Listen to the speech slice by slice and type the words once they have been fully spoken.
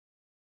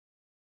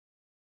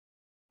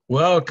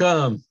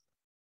Welcome,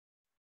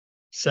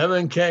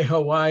 7K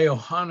Hawaii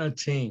Ohana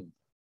team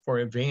for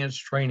advanced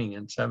training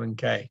in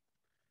 7K.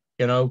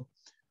 You know,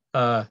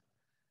 uh,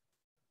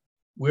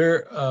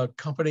 we're a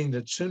company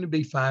that's soon to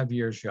be 5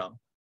 years young.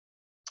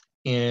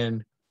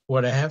 And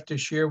what I have to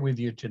share with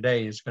you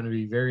today is going to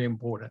be very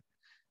important,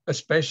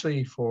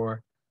 especially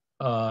for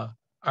uh,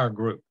 our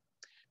group,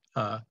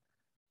 uh,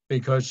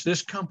 because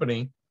this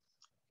company,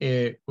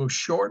 it will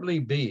shortly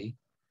be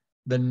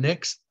the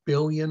next $1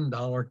 billion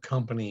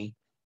company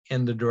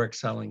in the direct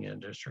selling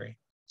industry.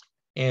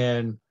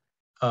 And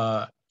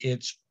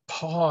it's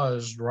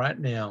paused right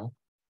now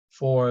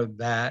for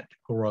that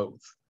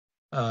growth.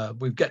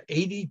 We've got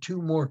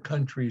 82 more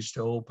countries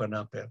to open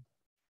up in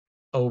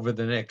over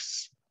the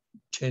next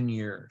 10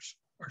 years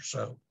or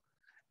so.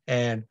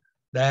 And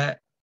that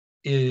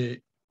is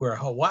where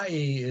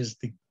Hawaii is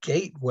the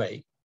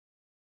gateway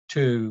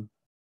to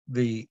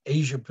the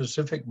Asia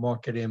Pacific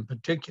market in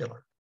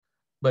particular,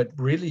 but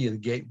really the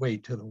gateway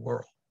to the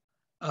world.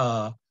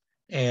 Uh,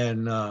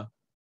 and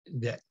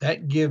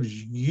that gives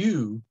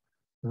you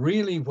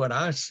really what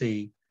I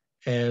see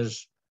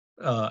as,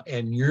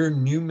 and your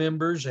new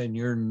members and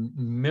your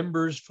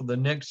members for the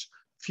next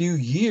few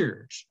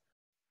years,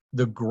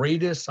 the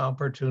greatest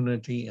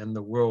opportunity in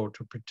the world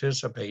to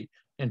participate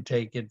and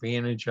take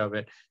advantage of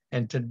it.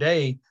 And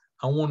today,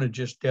 I want to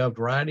just delve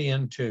right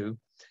into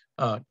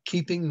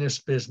keeping this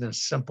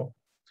business simple,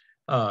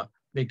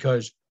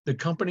 because the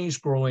company's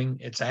growing.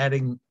 It's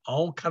adding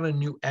all kind of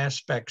new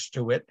aspects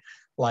to it,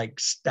 like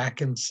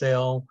stack and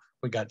sell.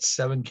 We got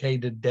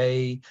 7K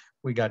today.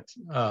 We got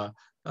the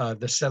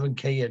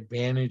 7K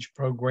Advantage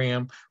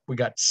program. We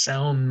got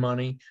Sound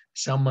Money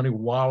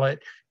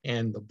Wallet,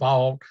 and the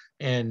Vault.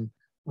 And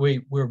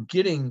we're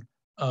getting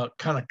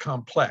kind of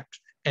complex.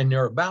 And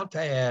they're about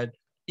to add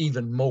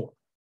even more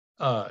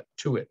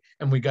to it.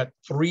 And we got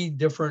 3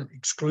 different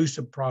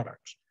exclusive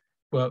products.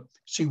 Well,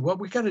 see, what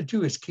we got to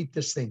do is keep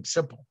this thing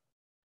simple,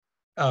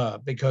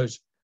 because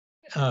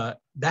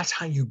that's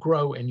how you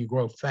grow, and you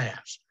grow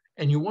fast.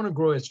 And you want to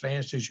grow as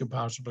fast as you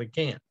possibly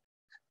can.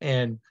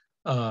 And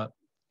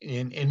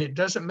it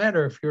doesn't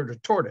matter if you're the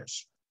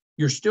tortoise,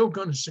 you're still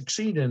going to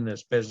succeed in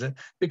this business,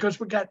 because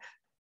we got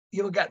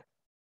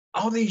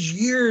all these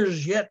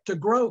years yet to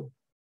grow.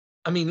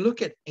 I mean,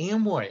 look at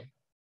Amway,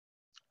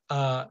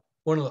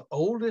 one of the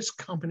oldest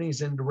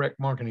companies in direct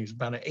marketing. It's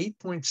about an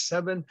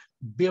 $8.7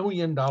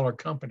 billion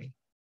company.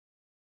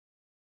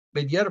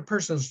 But yet a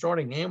person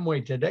starting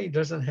Amway today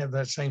doesn't have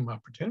that same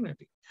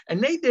opportunity.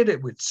 And they did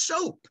it with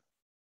soap.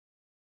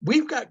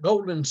 We've got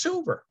gold and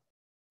silver,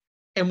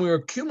 and we're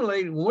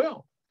accumulating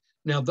wealth.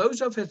 Now,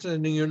 those of us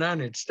in the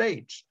United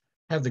States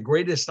have the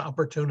greatest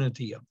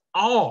opportunity of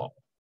all.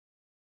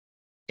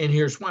 And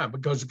here's why: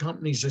 because the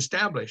company's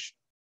established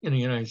in the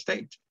United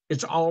States.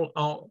 It's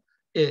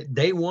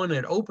day one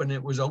it opened,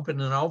 it was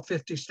open in all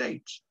 50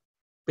 states.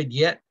 But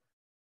yet,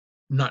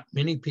 not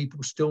many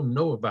people still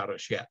know about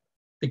us yet,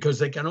 because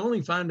they can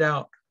only find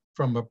out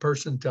from a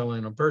person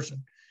telling a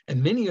person.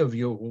 And many of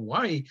you in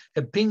Hawaii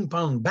have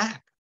ping-ponged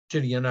back to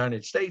the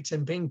United States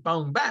and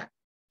ping-ponged back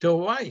to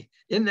Hawaii.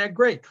 Isn't that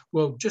great?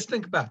 Well, just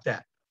think about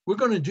that. We're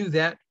going to do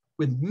that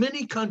with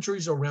many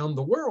countries around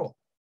the world.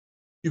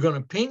 You're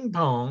going to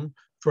ping-pong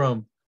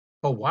from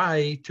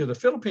Hawaii to the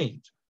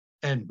Philippines,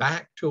 and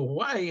back to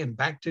Hawaii, and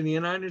back to the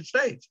United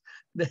States,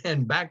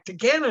 and back to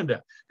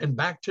Canada, and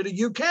back to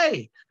the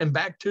UK, and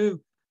back to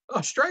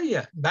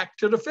Australia, back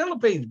to the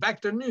Philippines,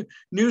 back to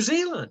New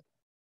Zealand,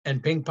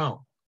 and ping pong.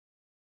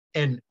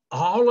 And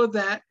all of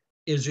that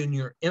is in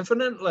your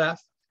infinite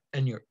left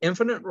and your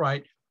infinite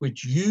right,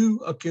 which you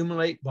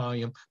accumulate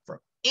volume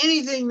for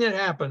anything that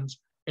happens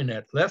in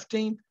that left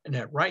team and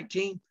that right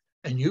team,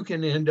 and you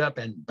can end up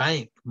and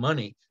bank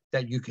money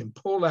that you can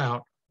pull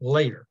out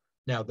later.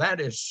 Now, that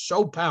is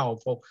so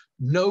powerful.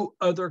 No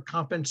other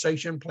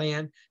compensation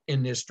plan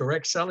in this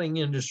direct selling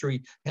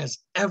industry has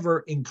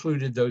ever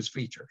included those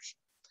features.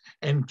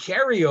 And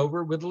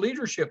carryover with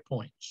leadership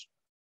points.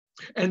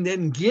 And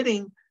then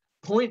getting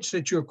points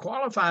that you're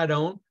qualified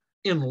on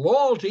in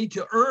loyalty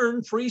to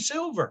earn free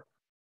silver.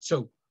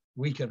 So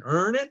we can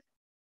earn it,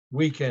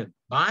 we can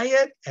buy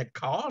it at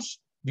cost,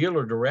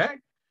 dealer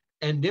direct,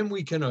 and then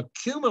we can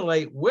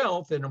accumulate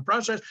wealth in the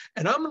process.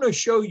 And I'm going to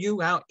show you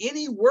how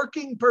any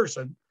working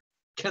person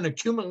can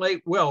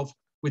accumulate wealth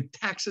with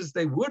taxes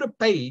they would have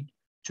paid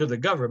to the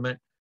government,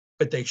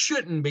 but they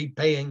shouldn't be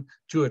paying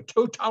to a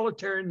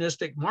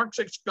totalitarianistic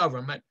Marxist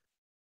government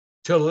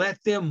to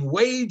let them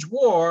wage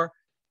war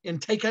in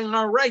taking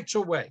our rights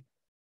away.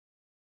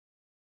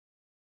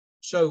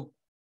 So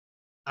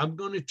I'm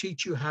going to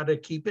teach you how to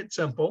keep it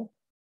simple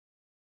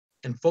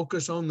and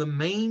focus on the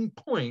main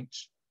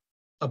points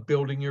of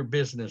building your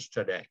business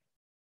today.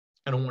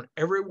 And I want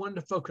everyone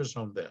to focus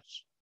on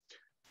this.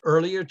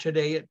 Earlier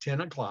today at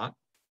 10 o'clock,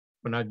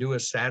 when I do a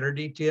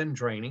Saturday 10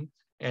 training,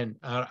 and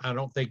I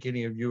don't think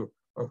any of you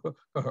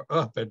are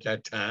up at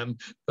that time,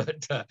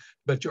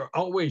 but you're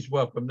always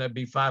welcome. That'd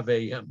be 5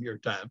 a.m. your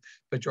time,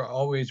 but you're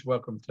always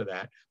welcome to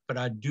that. But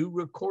I do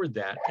record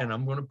that, and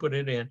I'm going to put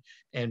it in.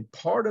 And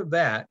part of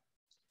that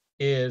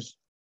is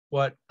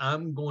what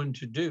I'm going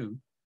to do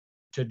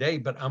today,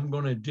 but I'm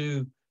going to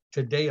do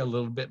today a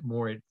little bit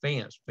more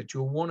advanced. But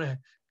you want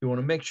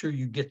to make sure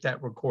you get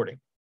that recording,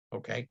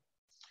 okay?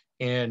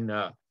 And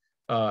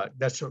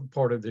that's a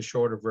part of the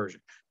shorter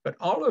version. But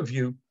all of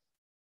you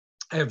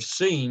have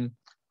seen,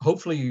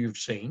 hopefully you've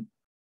seen,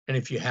 and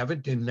if you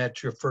haven't, then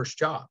that's your first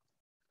job.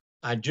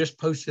 I just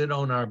posted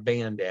on our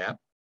band app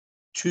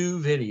 2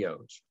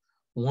 videos,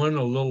 one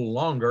a little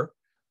longer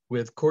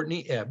with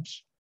Courtney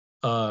Ebbs,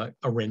 a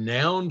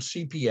renowned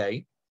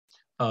CPA.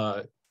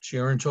 She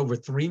earns over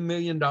 $3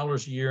 million a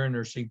year in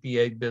her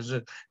CPA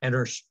business and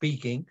her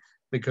speaking,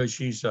 because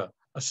she's a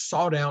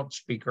sought out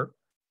speaker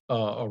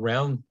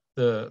around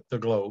the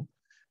globe.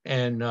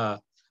 And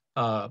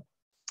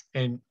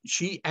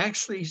she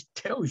actually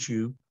tells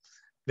you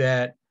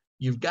that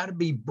you've got to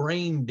be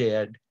brain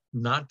dead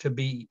not to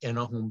be in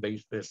a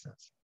home-based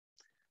business,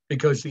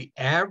 because the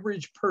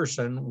average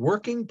person,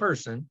 working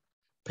person,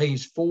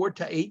 pays $4,000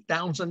 to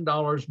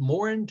 $8,000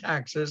 more in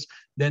taxes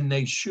than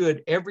they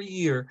should every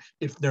year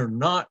if they're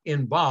not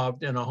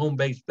involved in a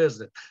home-based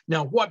business.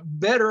 Now, what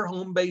better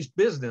home-based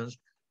business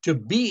to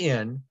be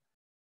in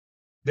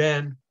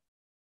than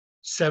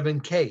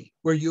 7K,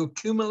 where you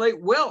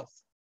accumulate wealth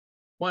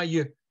while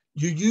you're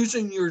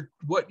using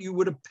what you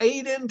would have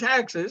paid in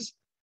taxes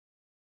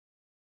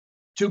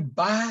to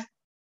buy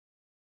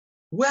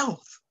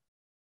wealth.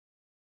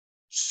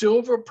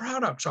 Silver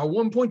products are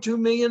 $1.2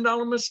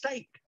 million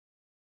mistake.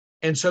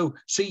 And so,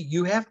 see,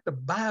 you have to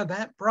buy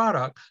that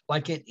product.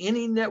 Like in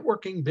any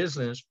networking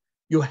business,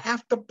 you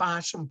have to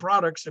buy some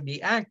products to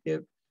be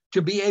active,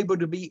 to be able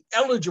to be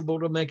eligible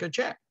to make a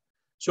check.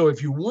 So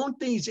if you want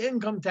these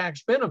income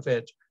tax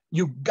benefits,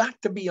 you've got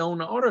to be on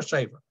the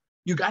autosaver.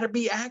 You got to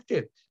be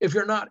active. If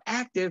you're not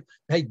active,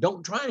 hey,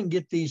 don't try and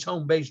get these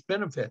home-based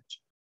benefits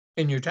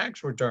in your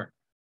tax return.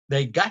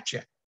 They got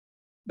you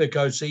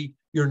because, see,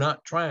 you're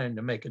not trying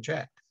to make a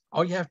check.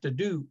 All you have to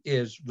do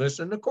is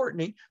listen to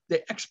Courtney,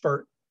 the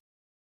expert.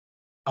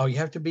 All you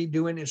have to be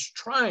doing is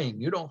trying.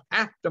 You don't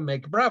have to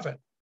make a profit.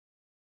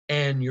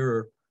 And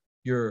your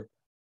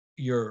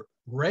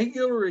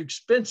regular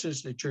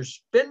expenses that you're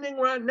spending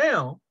right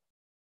now,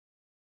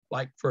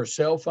 like for a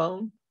cell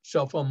phone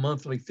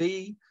monthly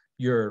fee,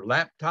 your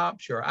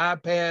laptops, your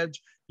iPads,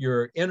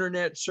 your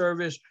internet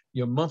service,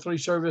 your monthly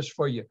service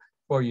for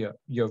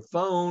your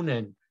phone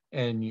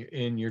and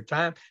your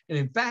time. And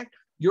in fact,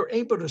 you're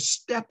able to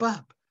step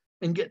up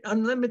and get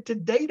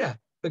unlimited data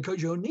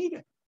because you'll need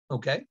it,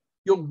 okay?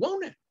 You'll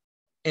want it.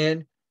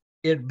 And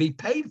it'd be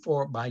paid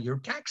for by your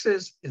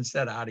taxes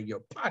instead of out of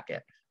your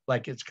pocket,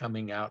 like it's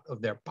coming out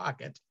of their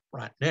pockets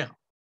right now.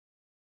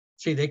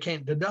 See, they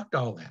can't deduct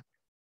all that.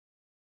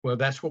 Well,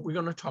 that's what we're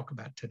going to talk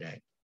about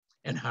today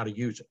and how to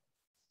use it.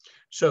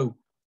 So,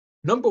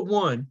 number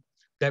one,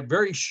 that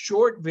very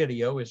short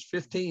video is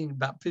 15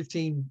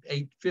 to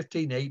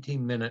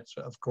 18 minutes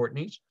of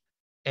Courtney's.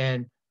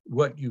 And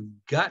what you've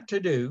got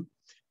to do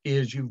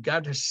is you've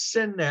got to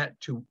send that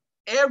to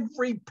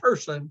every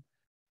person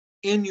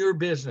in your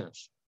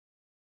business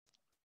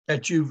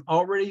that you've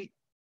already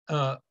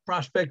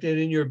prospected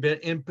in your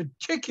bit, in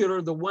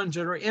particular, the ones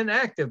that are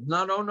inactive,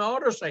 not on the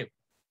autosave.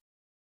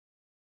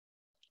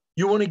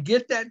 You want to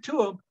get that to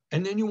them,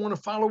 and then you want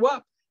to follow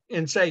up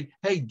and say,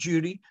 hey,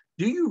 Judy,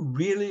 do you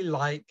really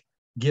like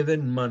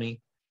giving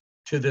money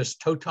to this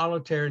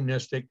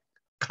totalitarianistic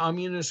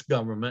communist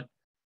government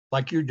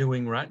like you're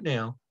doing right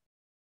now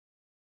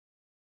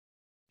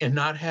and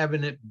not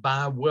having it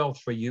buy wealth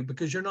for you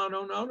because you're not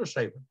on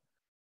autosaver?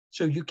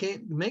 So you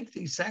can't make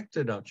these tax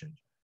deductions.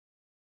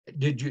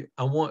 Did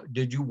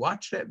you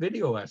watch that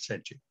video I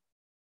sent you?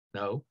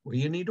 No, well,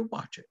 you need to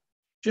watch it.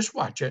 Just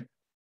watch it.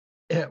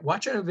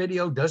 Watching a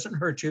video doesn't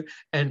hurt you,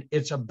 and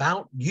it's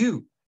about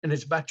you, and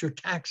it's about your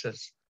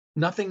taxes,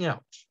 nothing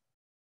else.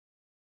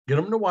 Get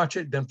them to watch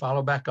it, then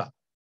follow back up,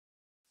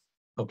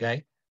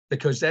 okay?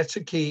 Because that's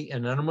the key.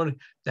 And then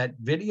that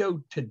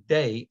video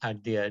today I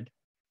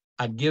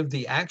give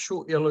the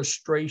actual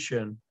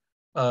illustration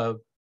of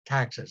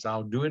taxes.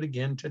 I'll do it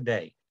again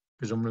today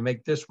because I'm going to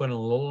make this one a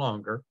little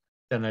longer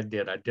than I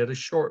did. I did a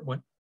short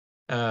one,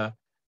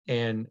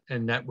 and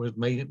that was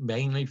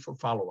mainly for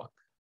follow-up.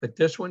 But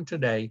this one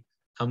today,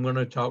 I'm going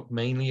to talk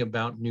mainly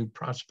about new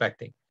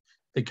prospecting,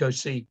 because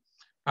see,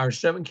 our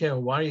 7K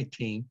Hawaii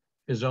team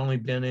has only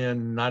been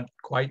in not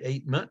quite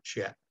 8 months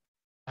yet.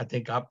 I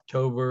think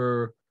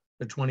October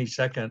the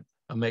 22nd,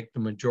 I'll make the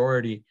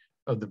majority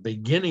of the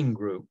beginning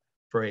group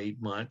for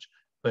 8 months,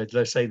 but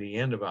let's say the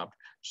end of October.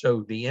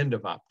 So the end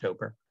of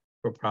October,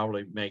 we'll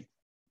probably make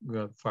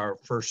for our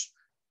first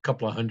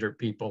couple of hundred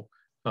people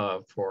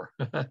for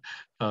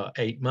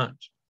 8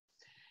 months.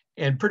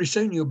 And pretty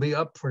soon you'll be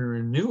up for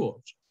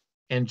renewals.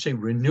 And see,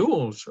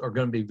 renewals are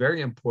going to be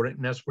very important.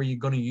 And that's where you're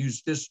going to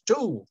use this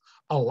tool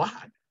a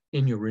lot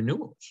in your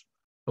renewals.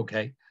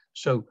 Okay.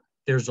 So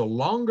there's a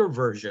longer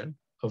version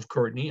of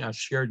Courtney. I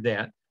shared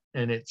that,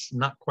 and it's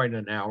not quite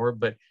an hour,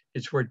 but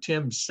it's where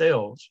Tim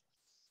Sales,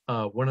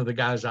 one of the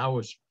guys I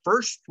was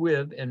first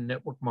with in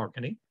network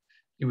marketing.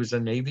 He was a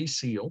Navy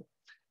SEAL,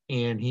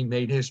 and he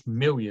made his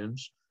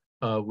millions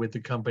with the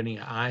company.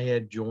 I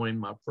had joined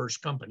my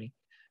first company,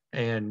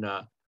 and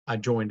I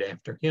joined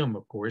after him.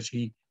 Of course,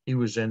 he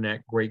was in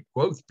that great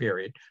growth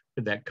period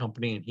with that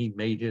company, and he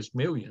made his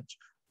millions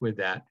with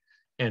that,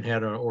 and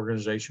had an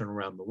organization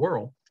around the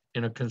world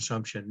in a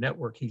consumption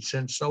network. He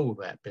since sold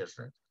that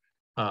business,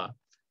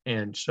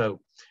 and so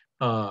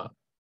uh,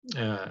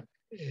 uh,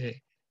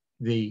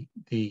 the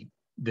the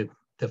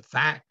the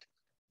fact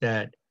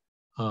that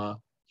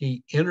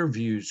he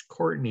interviews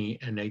Courtney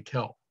and they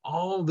tell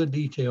all the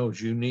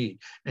details you need,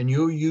 and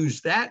you'll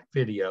use that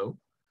video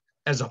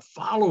as a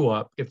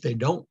follow-up if they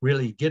don't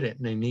really get it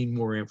and they need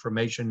more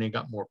information, they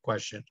got more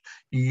questions.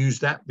 You use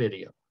that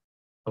video,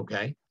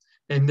 okay?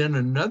 And then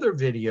another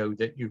video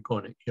that you're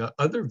going to,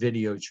 other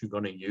videos you're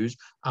going to use,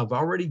 I've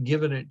already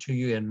given it to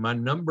you in my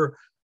number,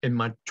 in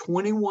my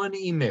 21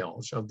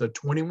 emails of the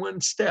 21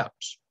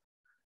 steps.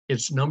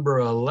 It's number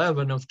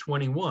 11 of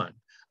 21.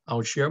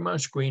 I'll share my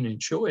screen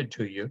and show it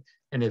to you.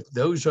 And if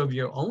those of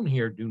you on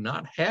here do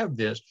not have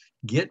this,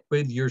 get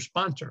with your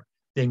sponsor,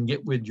 then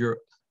get with your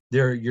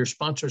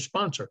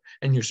sponsor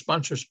and your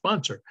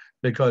sponsor,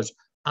 because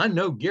I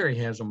know Gary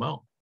has them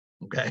all,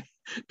 okay?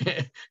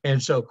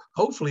 And so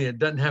hopefully it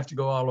doesn't have to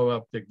go all the way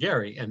up to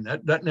Gary, and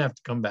that doesn't have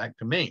to come back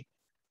to me,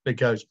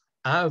 because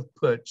I've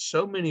put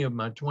so many of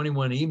my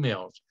 21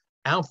 emails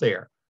out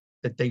there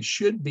that they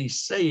should be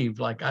saved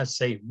like I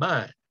saved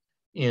mine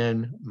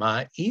in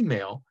my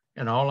email,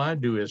 and all I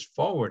do is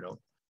forward them,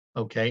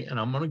 okay? And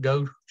I'm going to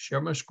go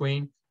share my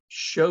screen,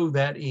 show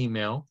that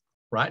email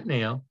right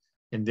now,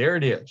 and there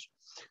it is.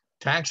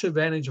 Tax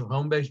advantage of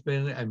home-based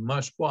business and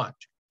must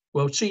watch.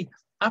 Well, see,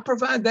 I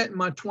provide that in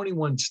my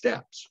 21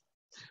 steps.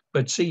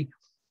 But see,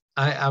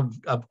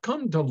 I've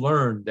come to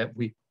learn that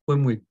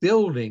when we're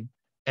building,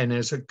 and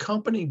as a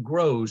company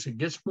grows, it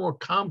gets more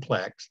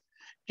complex,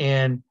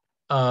 and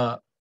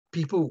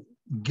people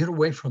get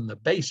away from the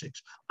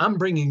basics. I'm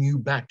bringing you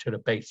back to the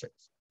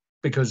basics,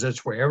 because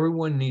that's where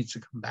everyone needs to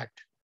come back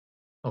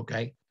to,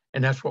 okay?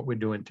 And that's what we're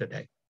doing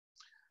today.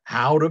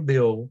 How to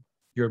build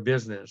your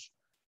business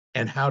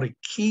and how to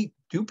keep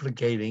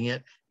duplicating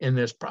it in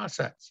this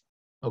process,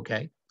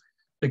 okay?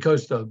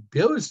 Because the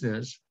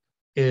business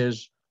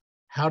is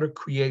how to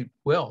create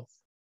wealth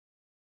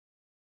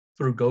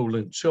through gold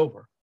and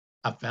silver.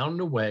 I found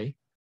a way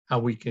how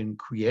we can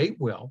create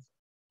wealth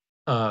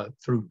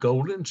through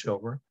gold and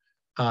silver.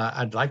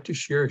 I'd like to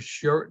share a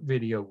short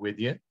video with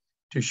you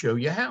to show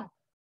you how.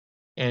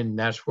 And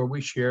that's where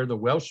we share the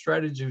wealth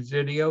strategies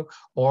video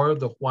or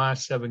the why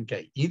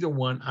 7K. Either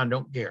one, I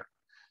don't care.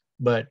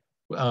 But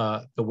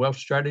the wealth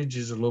strategy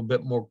is a little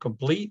bit more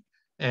complete,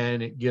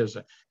 and it gives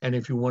it. And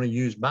if you want to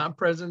use my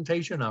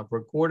presentation, I've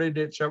recorded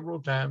it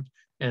several times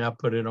and I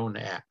put it on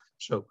the app.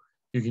 So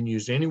you can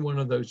use any one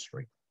of those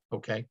three,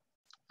 okay?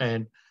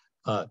 And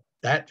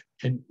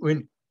and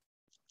when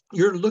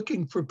you're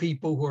looking for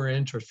people who are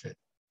interested,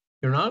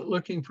 you're not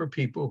looking for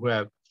people who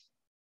have,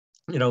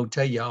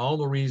 tell you all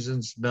the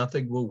reasons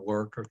nothing will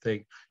work or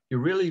thing. You're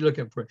really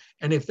looking for,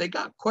 and if they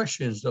got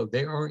questions, though,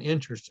 they are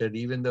interested,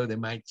 even though they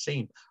might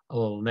seem a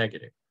little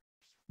negative.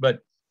 But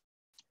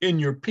in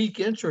your peak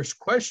interest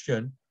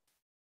question,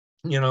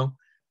 and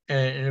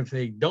if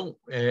they don't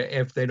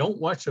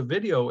watch the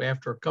video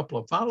after a couple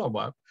of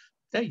follow-up,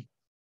 they,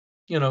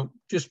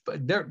 just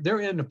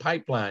they're in the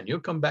pipeline. You'll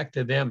come back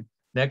to them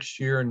next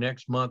year,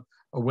 next month,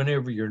 or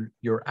whenever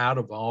you're out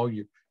of all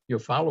your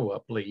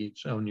follow-up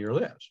leads on your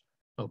list.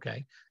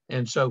 Okay,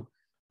 and so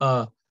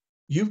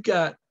you've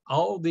got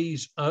all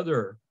these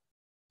other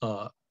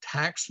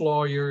tax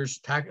lawyers,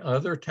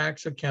 other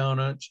tax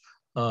accountants,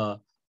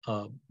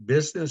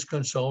 business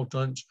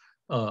consultants,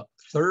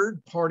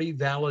 third-party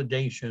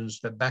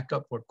validations that back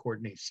up what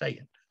Courtney's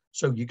saying.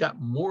 So you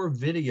got more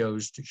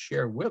videos to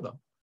share with them,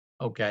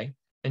 okay?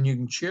 And you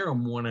can share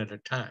them one at a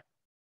time,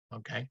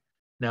 okay?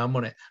 Now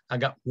I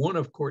got one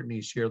of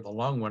Courtney's here, the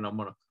long one. I'm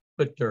gonna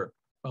put there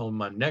on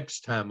my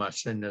next time I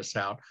send this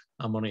out.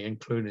 I'm going to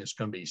include, it's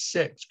going to be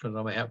 6, because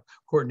I'm going to have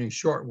Courtney's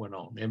short one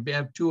on, and we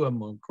have 2 of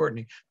them on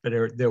Courtney, but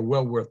they're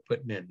well worth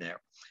putting in there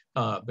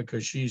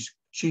because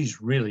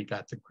she's really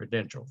got the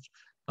credentials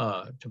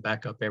to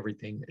back up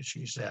everything that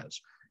she says,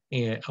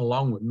 and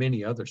along with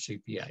many other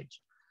CPAs.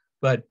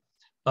 But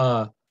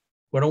what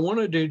I want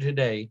to do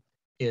today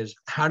is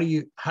how do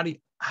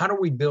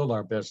we build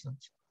our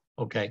business?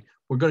 Okay,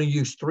 we're going to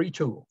use 3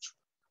 tools.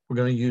 We're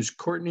going to use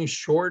Courtney's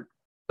short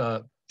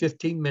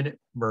 15-minute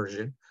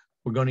version.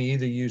 We're going to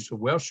either use the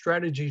wealth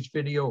strategies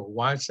video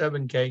or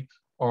Y7K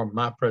or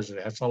my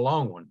presentation. That's a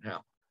long one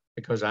now,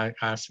 because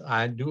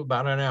I do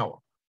about an hour,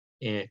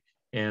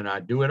 and I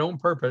do it on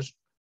purpose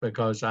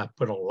because I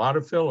put a lot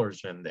of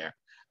fillers in there.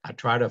 I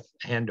try to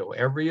handle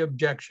every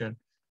objection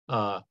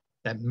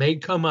that may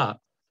come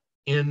up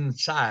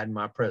inside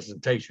my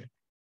presentation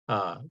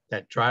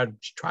that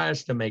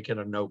tries to make it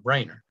a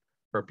no-brainer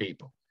for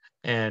people.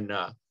 And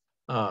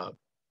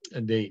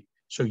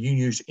so you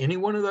use any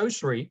one of those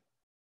 3,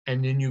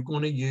 and then you're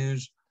going to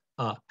use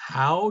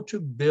how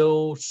to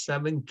build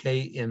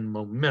 7K in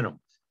momentum.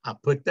 I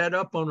put that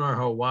up on our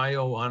Hawaii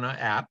Ohana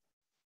app.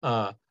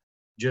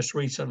 just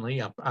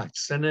recently. I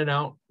sent it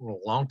out a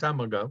long time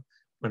ago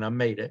when I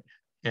made it,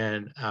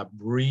 and I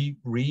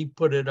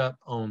re-put it up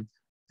on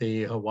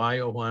the Hawaii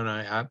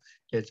Ohana app.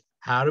 It's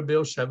how to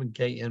build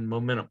 7K in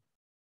momentum.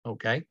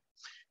 Okay.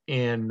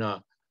 And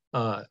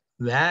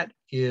that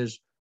is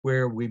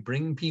where we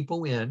bring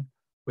people in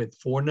with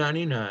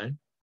 $4.99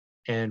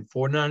 and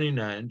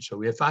 $4.99.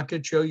 So if I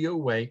could show you a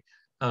way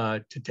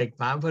to take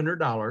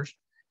 $500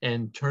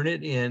 and turn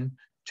it in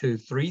to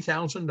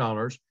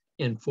 $3,000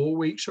 in 4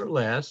 weeks or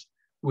less,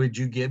 would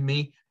you give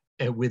me,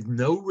 with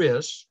no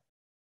risk,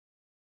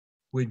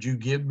 would you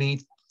give me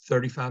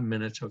 35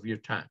 minutes of your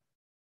time?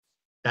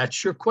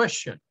 That's your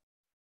question.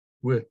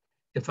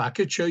 If I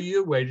could show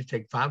you a way to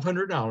take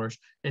 $500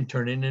 and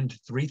turn it into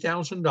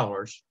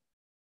 $3,000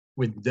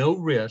 with no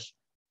risk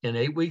in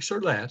 8 weeks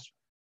or less,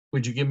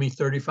 would you give me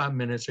 35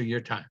 minutes of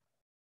your time?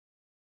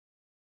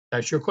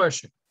 That's your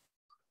question.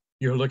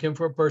 You're looking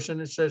for a person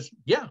that says,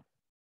 yeah,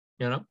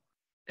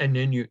 and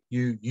then you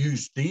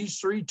use these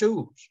 3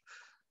 tools,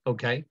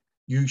 okay?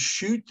 You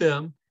shoot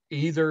them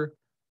either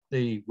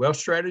the Wealth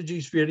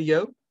Strategies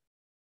video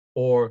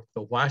or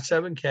the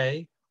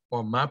Y7K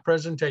or my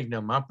presentation.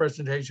 Now, my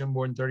presentation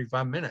more than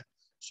 35 minutes.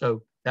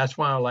 So that's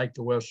why I like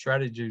the Wealth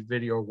Strategies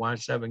video or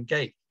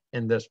Y7K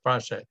in this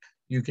process.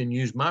 You can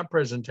use my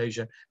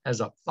presentation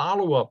as a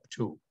follow-up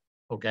tool,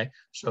 okay?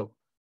 So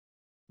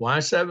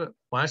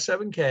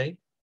Y7K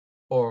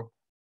or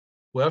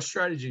Wealth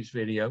Strategies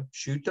video,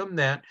 shoot them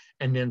that,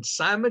 and then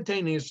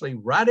simultaneously,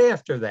 right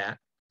after that,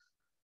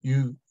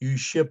 you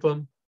ship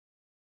them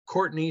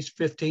Courtney's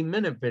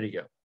 15-minute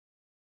video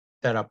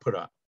that I put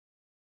up.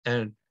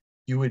 And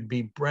you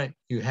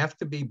have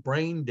to be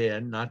brain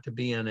dead not to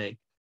be in a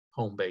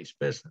home-based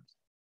business.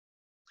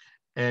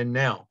 And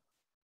now,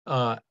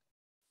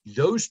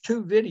 those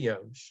 2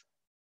 videos,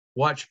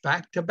 watched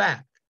back to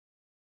back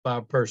by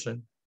a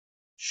person,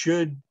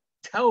 should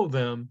tell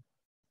them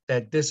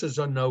that this is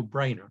a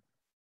no-brainer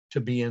to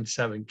be in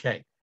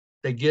 7K.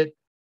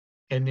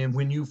 And then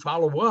when you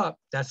follow up,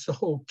 that's the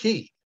whole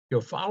key.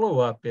 Your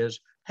follow-up is,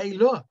 hey,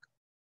 look,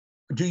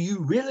 do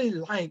you really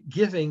like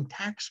giving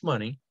tax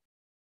money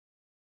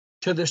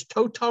to this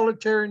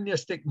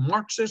totalitarianistic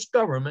Marxist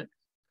government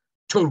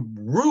to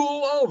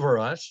rule over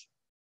us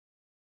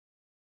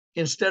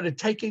instead of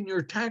taking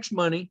your tax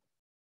money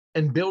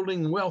and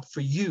building wealth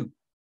for you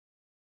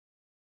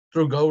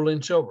through gold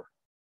and silver?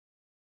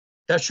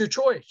 That's your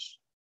choice.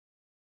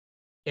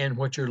 And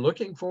what you're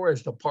looking for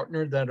is the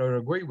partner that would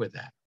agree with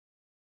that,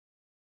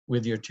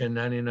 with your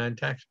 1099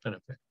 tax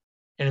benefit.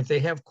 And if they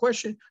have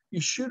questions, you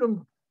shoot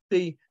them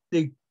the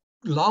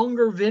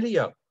longer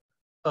video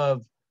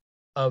of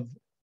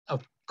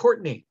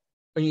Courtney,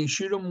 or you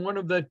shoot them one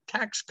of the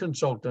tax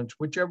consultants,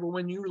 whichever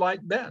one you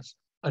like best,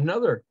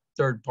 another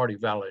third-party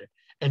validator.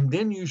 And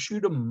then you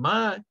shoot them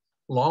my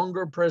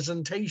longer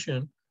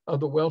presentation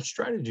of the Wealth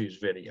Strategies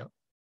video.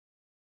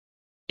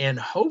 And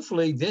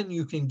hopefully then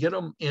you can get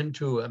them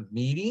into a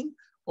meeting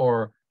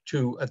or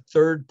to a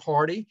third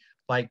party,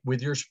 like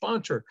with your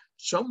sponsor,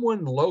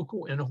 someone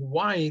local in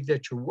Hawaii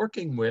that you're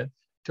working with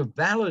to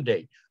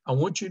validate. I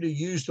want you to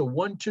use the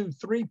 1, 2,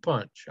 3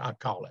 punch, I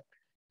call it,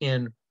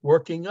 in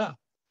working up,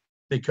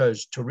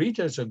 because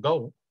Tarita's a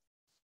gold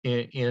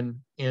and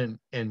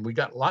we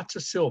got lots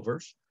of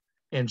silvers.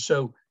 And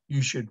so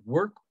you should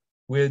work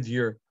with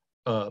your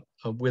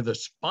with a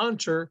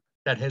sponsor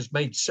that has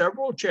made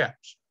several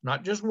checks,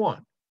 not just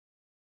one.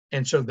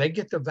 And so they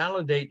get to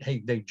validate,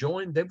 hey, they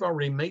joined, they've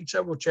already made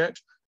several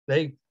checks.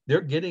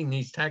 They're getting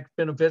these tax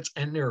benefits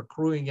and they're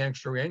accruing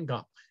extra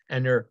income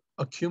and they're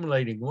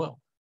accumulating wealth.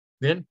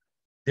 Then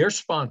their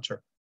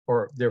sponsor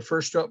or their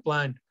first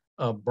upline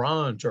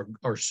bronze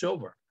or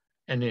silver,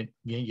 and then,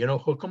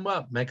 hook them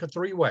up, make a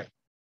 3-way,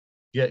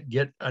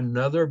 get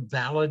another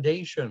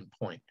validation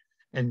point.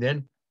 And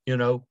then,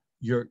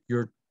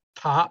 your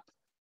top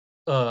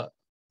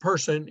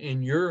person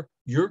in your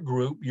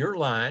group, your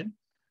line.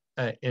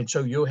 And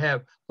so you'll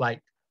have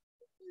like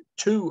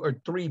 2 or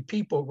 3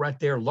 people right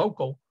there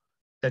local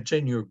that's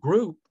in your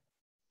group.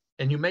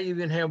 And you may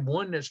even have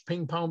one that's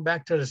ping pong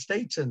back to the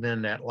States and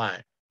then that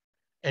line.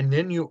 And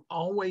then you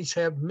always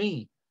have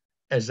me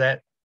as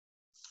that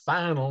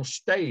final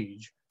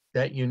stage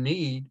that you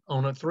need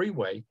on a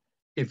 3-way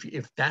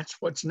if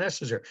that's what's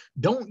necessary.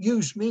 Don't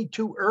use me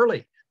too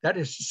early. That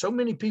is, so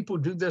many people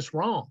do this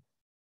wrong.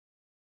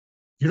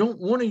 You don't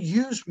want to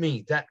use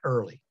me that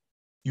early.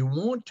 You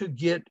want to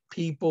get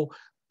people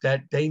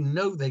that they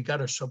know they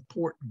got a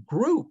support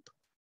group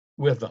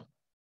with them.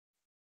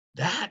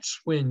 That's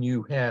when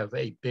you have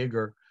a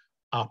bigger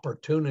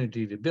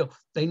opportunity to build.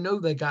 They know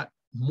they got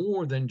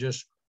more than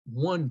just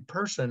one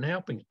person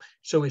helping them.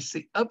 So it's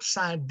the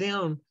upside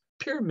down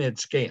pyramid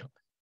scam.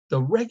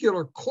 The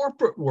regular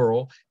corporate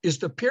world is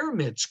the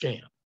pyramid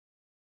scam.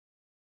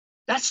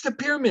 That's the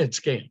pyramid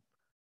scam.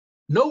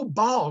 No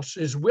boss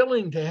is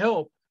willing to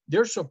help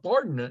their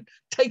subordinate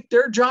take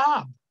their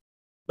job.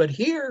 But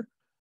here,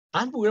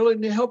 I'm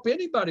willing to help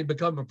anybody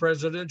become a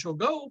presidential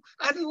goal.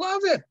 I'd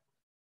love it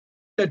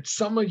that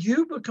some of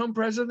you become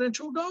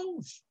presidential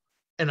goals.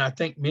 And I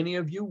think many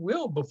of you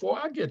will before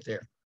I get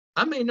there.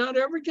 I may not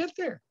ever get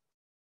there,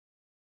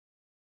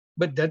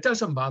 but that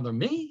doesn't bother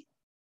me.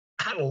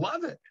 I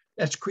love it.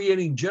 That's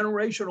creating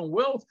generational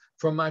wealth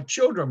for my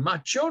children. My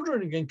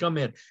children can come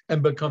in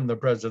and become the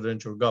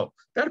presidential goal.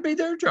 That'll be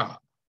their job.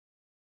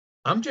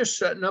 I'm just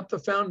setting up the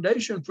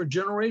foundation for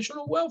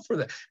generational wealth for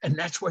them. And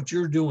that's what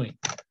you're doing.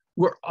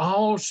 We're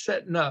all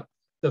setting up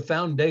the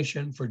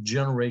foundation for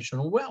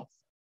generational wealth.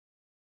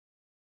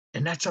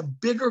 And that's a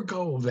bigger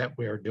goal that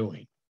we're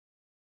doing.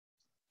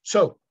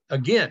 So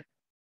again,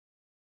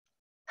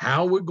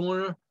 how we're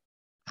going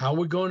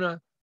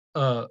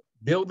to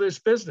build this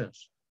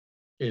business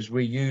is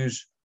we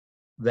use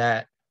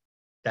that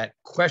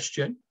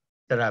question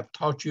that I've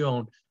taught you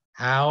on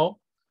how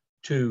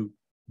to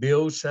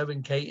build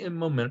 7K in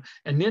momentum.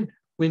 And then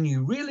when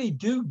you really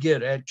do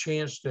get a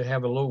chance to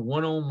have a little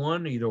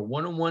one-on-one, either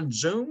one-on-one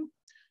Zoom,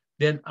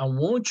 then I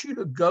want you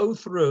to go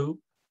through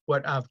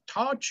what I've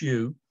taught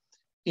you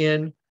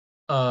in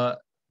the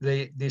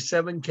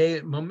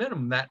 7K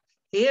momentum, that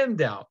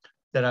handout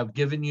that I've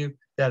given you,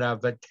 that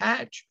I've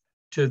attached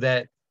to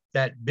that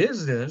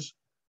business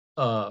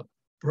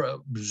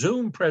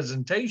Zoom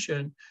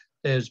presentation,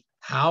 is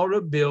how to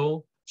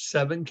build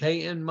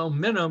 7K in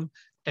momentum.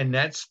 And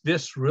that's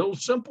this real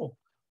simple.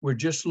 We're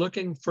just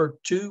looking for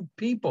 2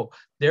 people.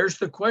 There's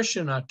the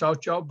question I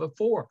taught y'all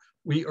before.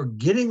 We are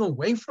getting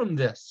away from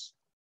this.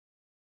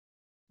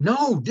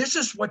 No, this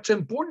is what's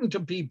important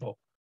to people.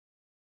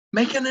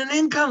 Making an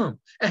income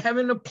and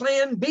having a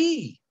plan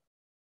B.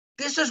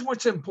 This is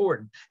what's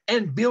important.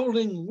 And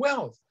building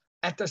wealth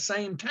at the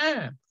same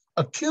time,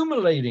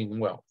 accumulating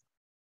wealth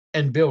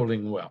and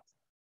building wealth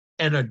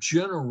and a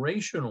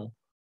generational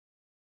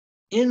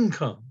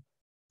income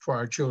for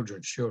our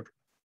children's children.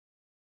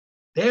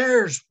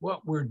 There's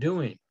what we're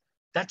doing.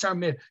 That's our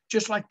mission.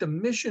 Just like the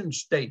mission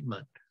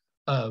statement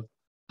of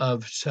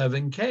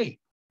 7K.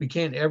 We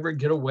can't ever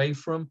get away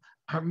from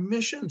our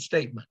mission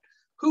statement.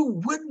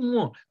 Who wouldn't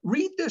want?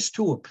 Read this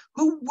to them.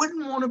 Who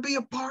wouldn't want to be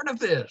a part of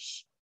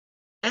this?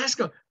 Ask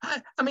them.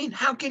 I mean,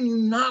 how can you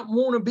not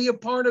want to be a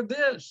part of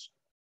this?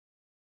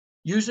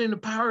 Using the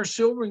power of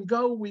silver and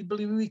gold, we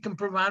believe we can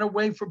provide a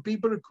way for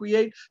people to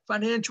create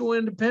financial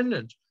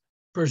independence,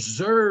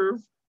 preserve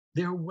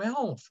their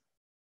wealth,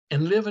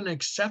 and live an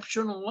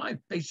exceptional life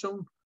based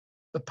on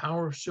the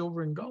power of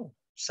silver and gold,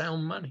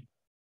 sound money.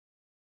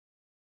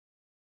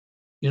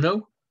 You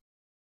know,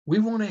 we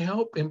want to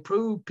help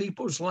improve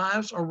people's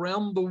lives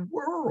around the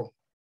world.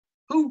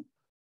 Who,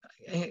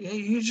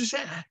 you just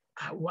said,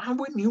 why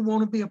wouldn't you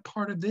want to be a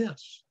part of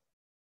this?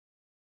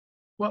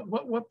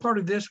 What part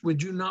of this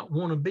would you not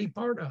want to be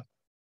part of?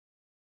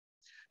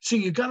 So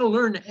you got to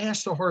learn to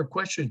ask the hard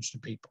questions to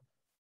people,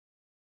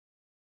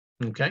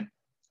 okay,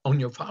 on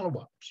your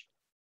follow-ups.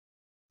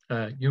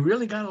 You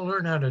really got to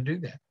learn how to do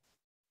that.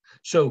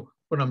 So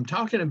what I'm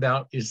talking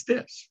about is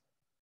this.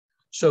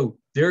 So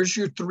there's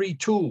your 3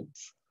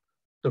 tools.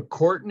 The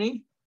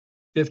Courtney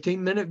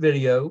 15-minute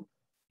video,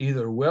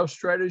 either Wealth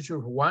Strategy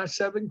or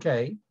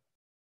Y7K,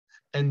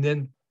 and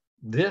then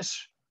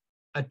this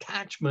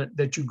attachment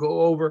that you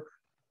go over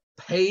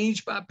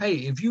page by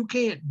page. If you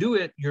can't do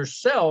it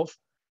yourself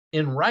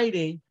in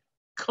writing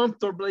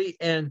comfortably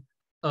and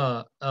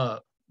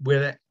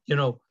with, you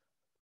know,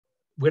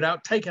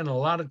 without taking a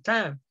lot of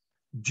time,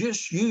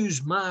 just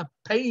use my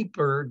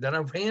paper that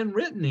I've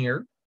handwritten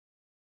here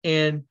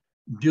and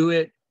do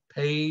it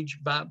page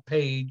by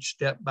page,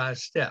 step by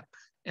step.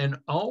 And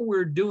all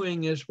we're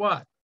doing is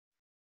what?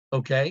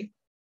 Okay,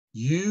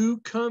 you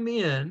come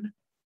in,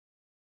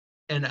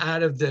 and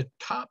out of the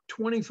top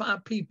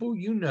 25 people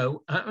you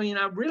know, I mean,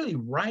 I really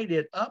write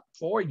it up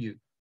for you.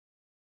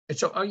 And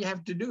so all you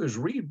have to do is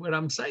read what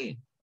I'm saying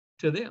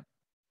to them.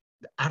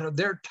 Out of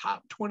their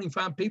top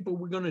 25 people,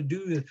 we're going to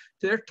do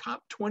their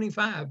top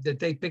 25 that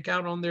they pick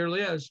out on their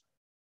list.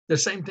 The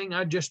same thing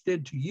I just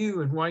did to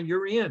you, and while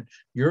you're in,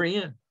 you're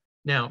in.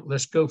 Now,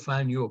 let's go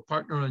find you a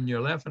partner on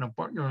your left and a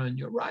partner on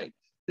your right.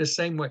 The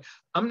same way.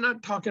 I'm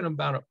not talking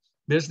about a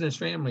business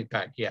family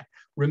pack yet.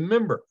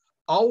 Remember,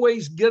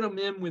 always get them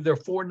in with their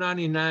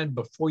 $4.99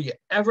 before you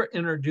ever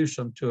introduce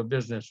them to a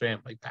business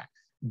family pack.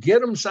 Get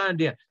them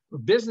signed in. A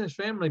business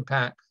family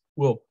pack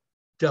will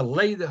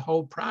delay the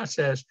whole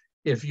process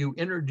if you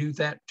introduce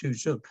that too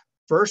soon.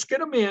 First, get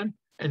them in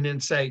and then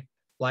say,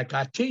 like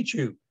I teach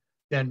you,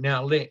 then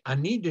now I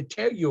need to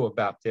tell you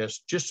about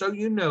this, just so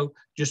you know,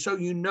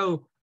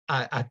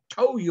 I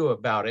told you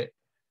about it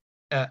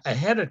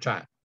ahead of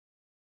time,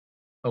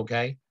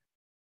 okay?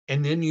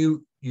 And then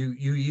you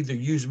either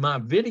use my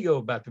video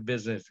about the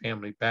business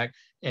family pack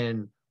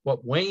and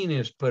what Wayne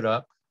has put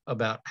up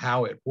about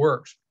how it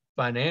works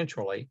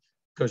financially,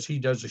 because he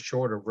does a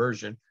shorter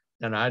version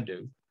than I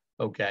do,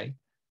 okay?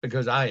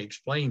 Because I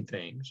explain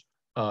things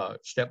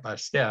step by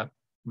step.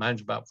 Mine's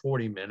about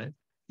 40 minutes.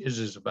 His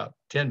is about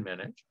 10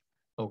 minutes,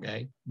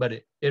 okay?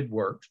 But it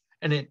works.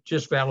 And it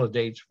just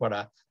validates what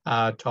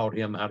I taught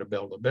him how to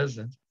build a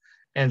business.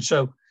 And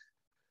so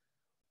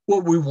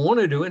what we want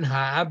to do, and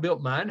how I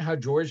built mine, how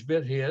George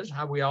built his,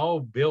 how we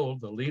all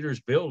build, the leaders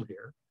build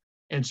here.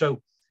 And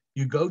so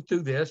you go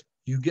through this,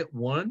 you get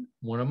one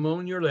of them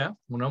on your left,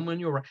 one of them on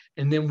your right,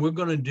 and then we're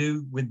going to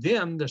do with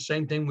them the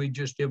same thing we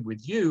just did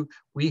with you.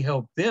 We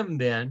help them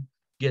then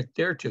get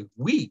their two.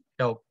 We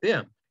help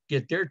them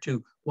get their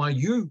two while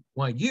you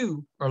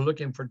are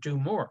looking for two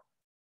more.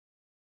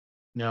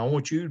 Now, I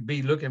want you to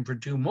be looking for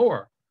two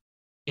more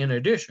in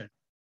addition,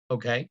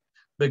 okay?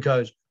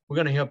 Because we're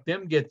going to help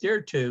them get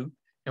their two.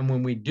 And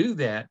when we do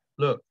that,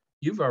 look,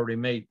 you've already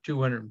made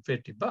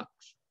 $250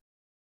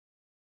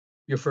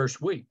 your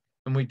first week.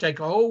 And we take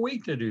a whole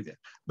week to do that.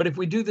 But if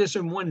we do this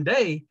in one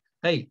day,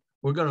 hey,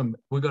 we're going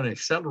to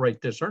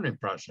accelerate this earning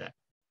process.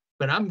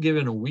 But I'm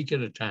giving a week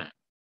at a time,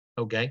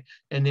 okay?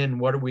 And then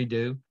what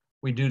do?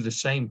 We do the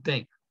same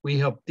thing. We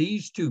help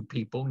these two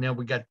people. Now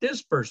we got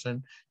this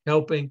person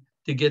helping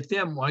to get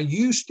them while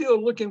you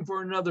still looking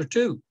for another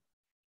two.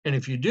 And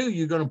if you do,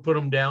 you're going to put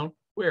them down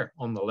where?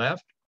 On the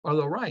left or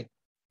the right.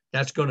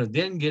 That's going to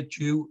then get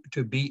you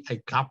to be a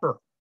copper.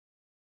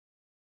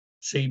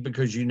 See,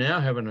 because you now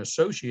have an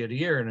associate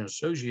here and an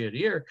associate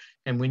here.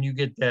 And when you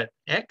get that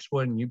X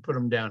one, you put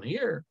them down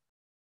here.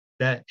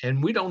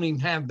 And we don't even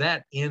have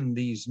that in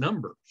these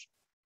numbers,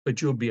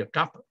 but you'll be a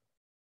copper,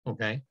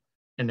 okay?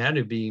 And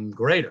that'd be even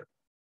greater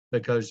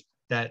because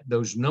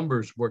those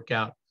numbers work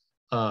out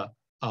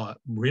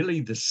really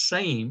the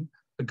same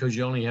because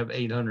you only have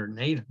 800 and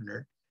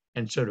 800.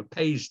 And so the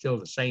pay is still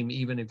the same,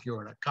 even if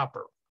you're in a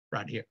copper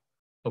right here,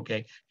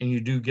 okay? And you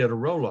do get a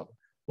rollover.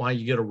 Why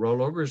you get a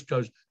rollover is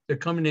because they're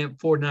coming in at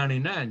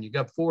 $4.99. You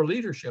got 4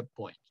 leadership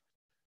points,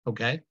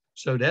 okay?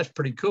 So that's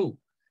pretty cool.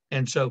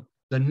 And so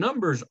the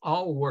numbers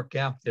all work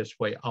out this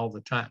way all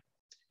the time.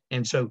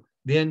 And so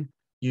then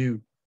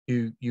you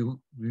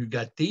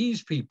got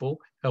these people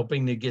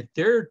helping to get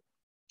their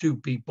two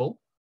people,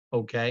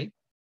 okay?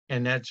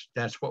 And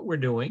that's what we're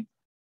doing.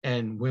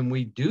 And when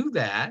we do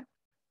that,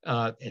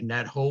 and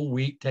that whole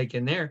week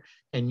taken there,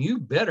 and you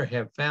better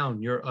have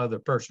found your other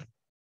person,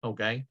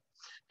 okay?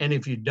 And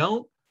if you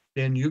don't,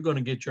 then you're going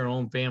to get your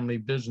own family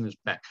business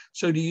pack.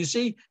 So do you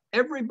see,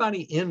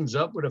 everybody ends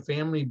up with a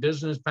family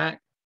business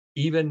pack,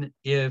 even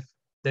if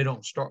they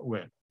don't start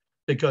with it.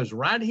 Because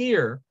right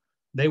here,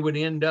 they would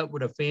end up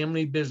with a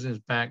family business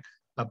pack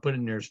by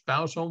putting their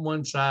spouse on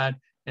one side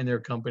and their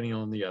company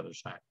on the other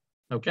side,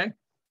 okay?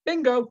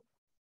 Bingo,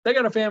 they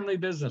got a family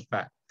business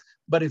pack.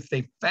 But if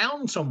they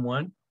found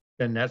someone,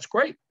 then that's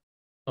great,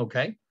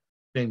 okay?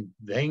 Then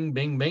bing,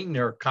 bing, bing,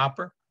 they're a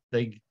copper.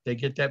 They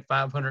get that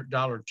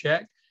 $500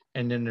 check,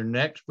 and then the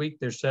next week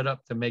they're set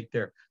up to make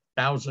their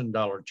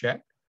 $1,000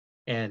 check,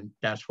 and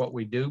that's what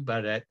we do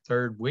by that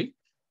third week.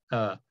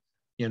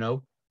 You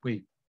know,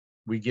 we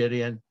get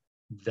in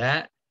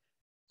that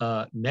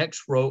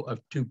next row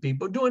of two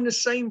people doing the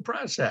same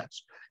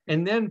process,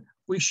 and then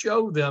we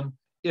show them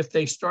if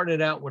they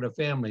started out with a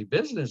family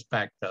business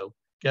pack, though.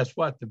 Guess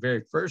what? The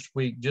very first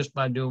week, just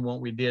by doing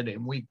what we did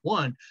in week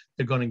 1,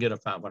 they're going to get a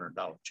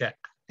 $500 check.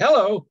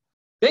 Hello,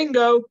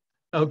 bingo.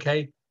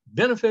 Okay,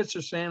 benefits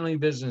of family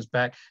business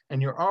pack,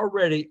 and you're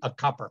already a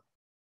copper.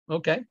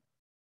 Okay,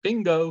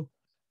 bingo.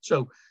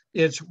 So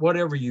it's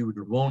whatever you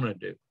would want to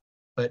do,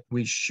 but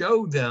we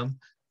show them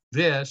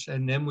this,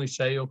 and then we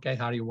say, okay,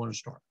 how do you want to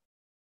start?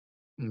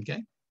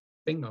 Okay,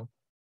 bingo.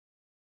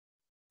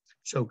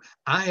 So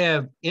I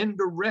have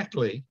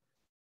indirectly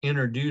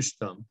introduced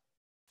them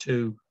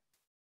to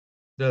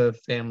the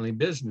family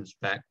business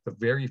pack the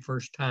very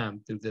first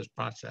time through this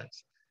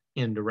process,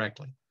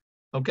 indirectly.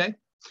 Okay,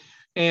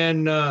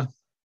 and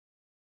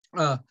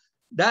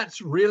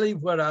that's really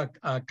what I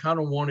kind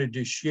of wanted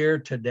to share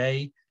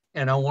today.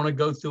 And I want to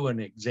go through an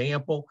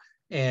example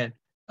and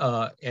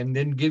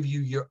then give you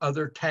your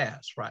other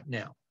tasks right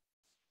now.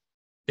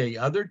 The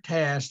other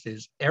task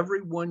is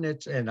everyone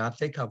that's, and I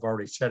think I've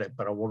already said it,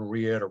 but I want to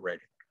reiterate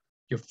it.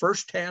 Your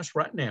first task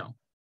right now,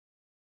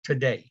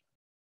 today,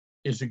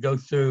 is to go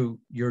through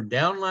your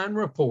downline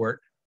report.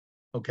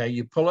 Okay,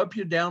 you pull up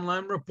your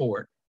downline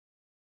report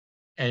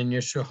and you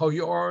show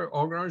your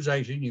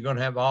organization. You're going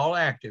to have all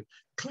active.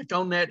 Click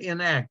on that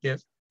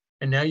inactive,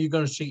 and now you're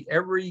going to see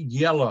every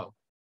yellow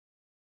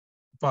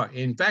part.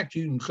 In fact,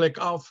 you can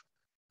click off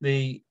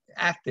the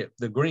active,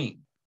 the green,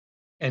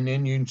 and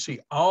then you can see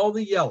all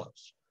the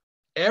yellows.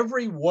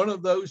 Every one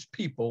of those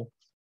people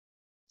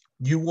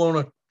you want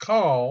to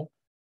call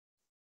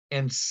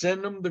and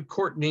send them the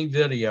Courtney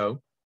video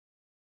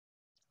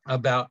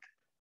about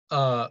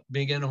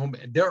being in a home.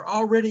 They're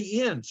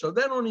already in, so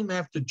they don't even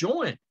have to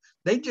join.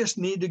 They just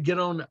need to get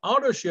on the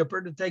auto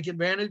shipper to take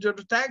advantage of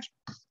the tax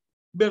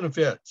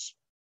benefits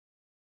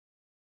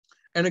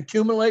and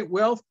accumulate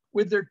wealth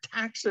with their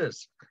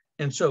taxes.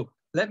 And so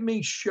let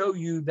me show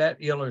you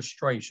that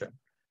illustration.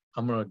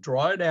 I'm going to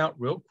draw it out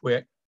real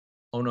quick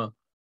on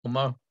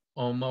my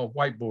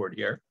whiteboard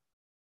here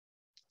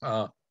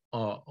on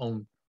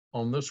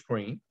the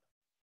screen.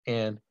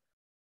 And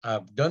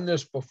I've done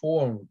this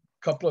before on a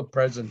couple of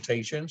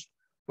presentations,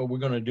 but we're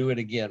going to do it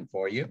again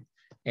for you.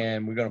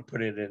 And we're going to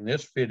put it in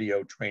this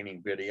video,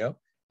 training video.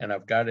 And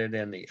I've got it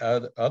in the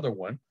other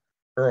one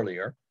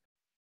earlier.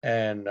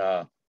 And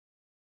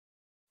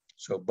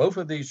so both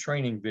of these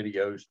training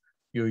videos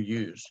you'll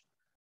use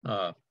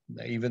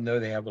even though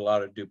they have a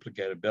lot of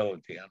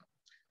duplicatability in them.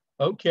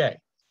 Okay,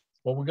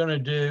 what we're going to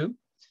do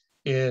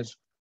is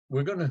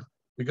we're going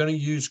to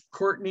use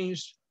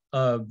Courtney's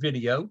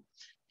video.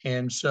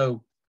 And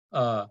so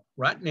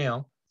right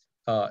now,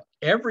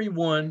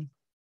 everyone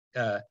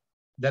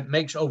that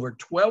makes over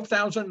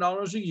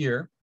 $12,000 a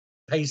year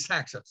pays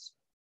taxes.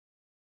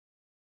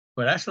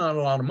 Well, that's not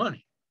a lot of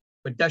money,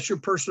 but that's your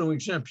personal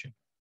exemption.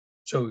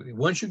 So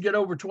once you get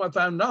over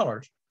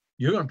 $12,000,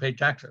 you're going to pay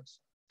taxes,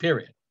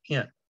 period,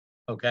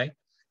 okay?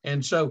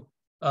 And so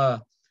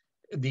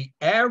the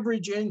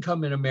average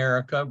income in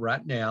America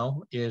right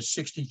now is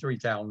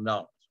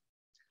 $63,000.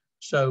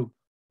 So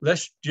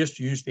let's just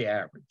use the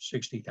average,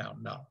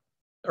 $60,000.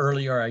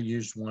 Earlier, I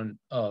used one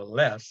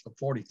less, of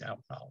 $40,000.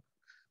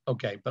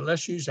 Okay, but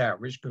let's use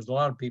average because a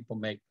lot of people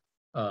make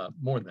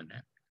more than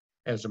that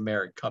as a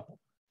married couple.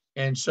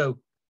 And so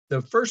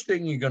the first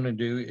thing you're going to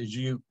do is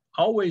you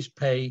always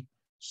pay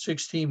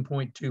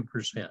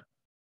 16.2%.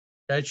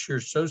 That's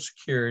your Social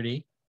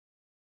Security,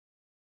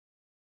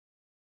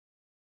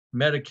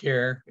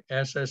 Medicare,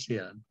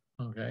 SSN,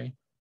 okay?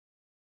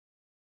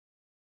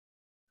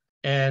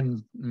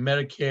 And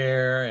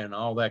Medicare and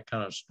all that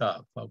kind of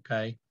stuff,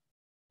 okay?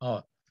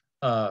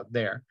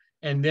 There.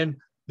 And then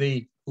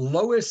the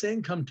lowest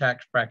income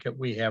tax bracket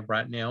we have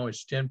right now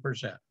is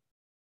 10%.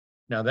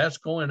 Now that's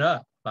going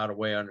up, by the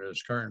way, under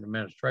this current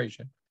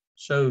administration.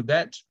 So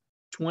that's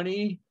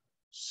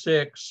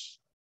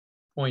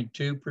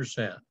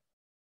 26.2%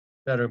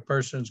 that a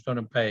person's going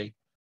to pay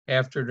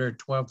after their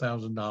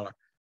 $12,000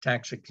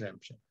 tax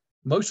exemption.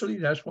 Mostly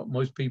that's what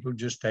most people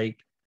just take.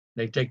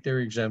 They take their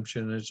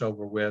exemption and it's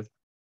over with,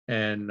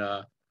 and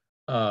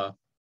per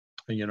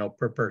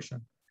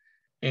person.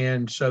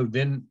 And so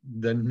then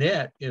the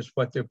net is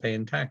what they're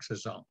paying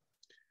taxes on.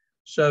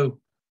 So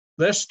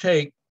let's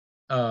take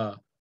a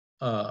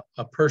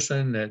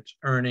person that's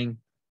earning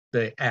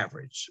the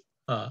average,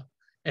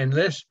 and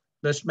let's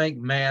make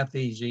math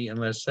easy, and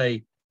let's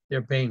say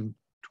they're paying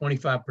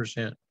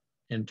 25%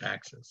 in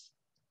taxes,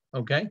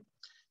 okay?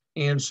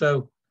 And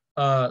so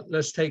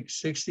let's take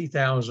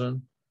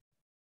 60,000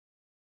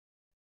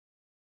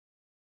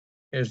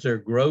 as their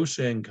gross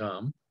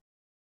income.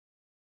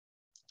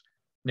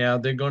 Now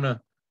they're going to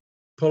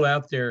pull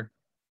out their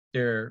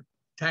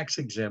tax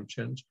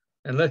exemptions,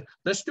 and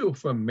let's do it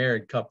for a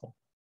married couple,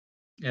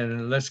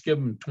 and let's give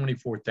them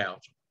 24,000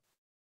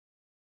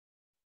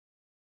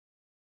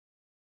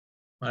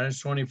 minus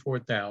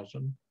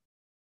 24,000,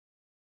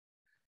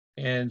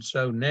 and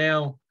so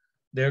now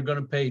they're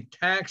going to pay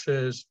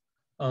taxes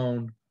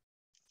on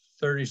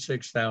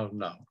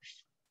 $36,000.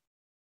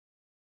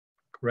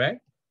 Correct?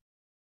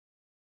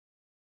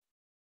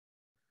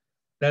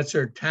 That's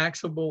their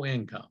taxable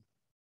income.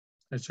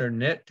 That's their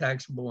net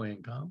taxable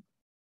income.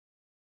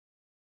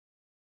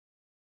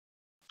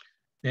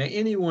 Now,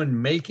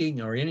 anyone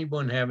making or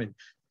anyone having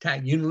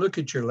tax, you can look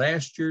at your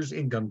last year's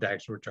income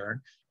tax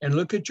return and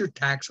look at your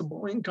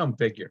taxable income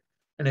figure.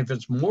 And if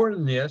it's more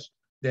than this,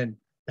 then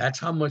that's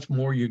how much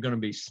more you're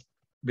going to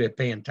be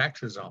paying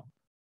taxes on.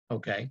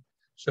 Okay,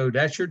 so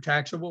that's your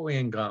taxable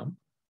income.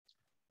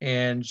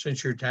 And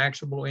since your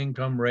taxable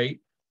income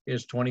rate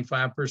is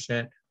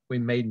 25%, we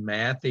made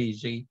math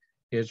easy.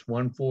 It's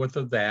 1/4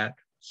 of that.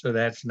 So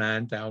that's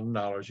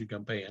 $9,000 you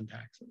can pay in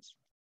taxes.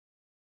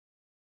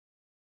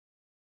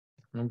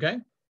 Okay?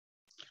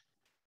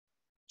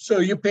 So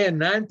you're paying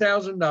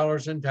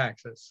 $9,000 in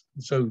taxes.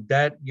 So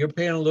that you're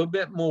paying a little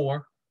bit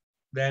more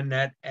than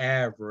that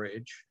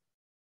average.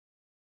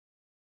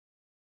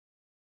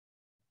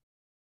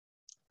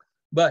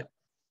 But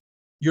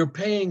you're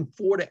paying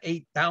 $4,000 to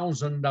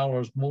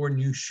 $8,000 more than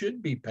you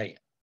should be paying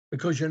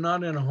because you're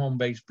not in a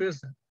home-based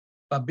business.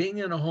 By being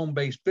in a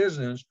home-based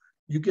business,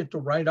 you get to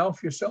write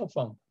off your cell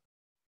phone.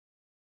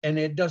 And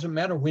it doesn't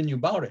matter when you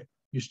bought it.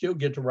 You still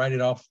get to write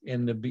it off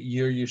in the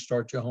year you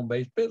start your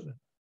home-based business.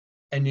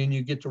 And then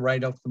you get to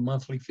write off the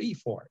monthly fee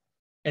for it.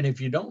 And if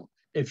you don't,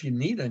 if you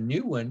need a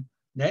new one,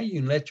 now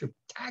you can let your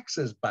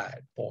taxes buy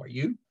it for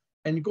you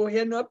and you go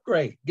ahead and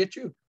upgrade. Get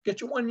you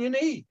one you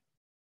need.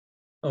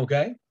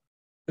 Okay?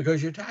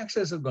 Because your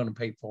taxes are going to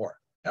pay for it.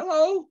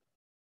 Hello?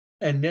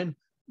 And then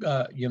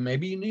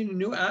maybe you need a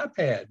new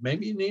iPad.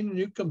 Maybe you need a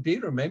new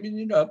computer. Maybe you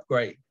need to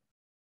upgrade.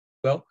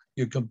 Well,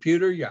 your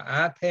computer, your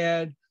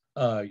iPad,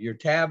 your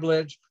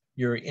tablets,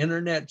 your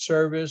internet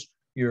service,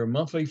 your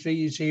monthly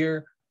fees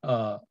here,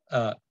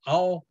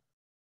 all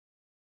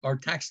are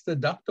tax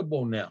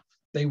deductible now.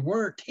 They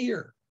weren't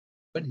here,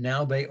 but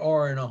now they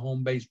are in a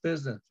home-based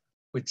business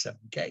with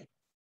 7K.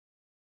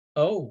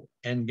 Oh,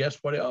 and guess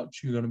what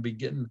else? You're going to be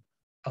getting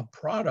a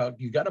product.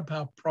 You got to buy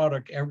a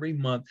product every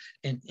month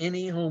in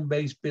any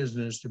home-based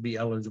business to be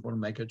eligible to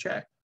make a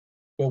check.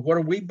 Well, what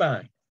are we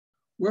buying?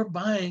 We're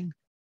buying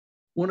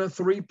one of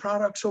 3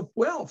 products of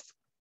wealth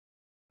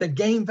that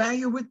gain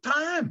value with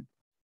time.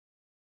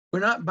 We're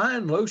not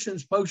buying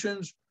lotions,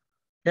 potions,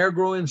 hair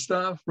growing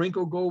stuff,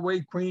 wrinkle go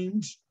away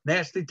creams,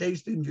 nasty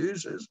tasting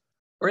juices,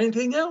 or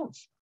anything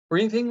else, or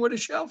anything with a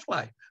shelf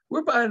life.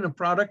 We're buying a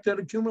product that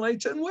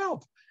accumulates in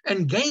wealth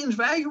and gains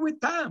value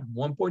with time.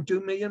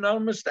 $1.2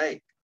 million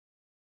mistake.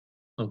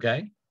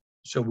 Okay,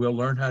 so we'll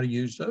learn how to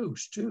use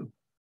those too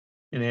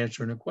in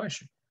answering a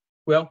question.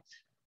 Well,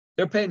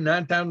 they're paying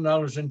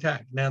 $9,000 in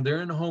tax. Now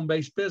they're in a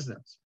home-based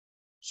business.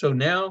 So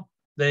now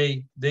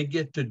they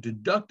get to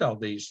deduct all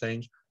these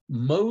things.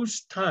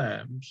 Most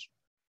times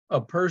a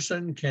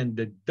person can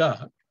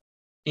deduct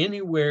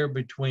anywhere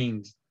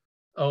between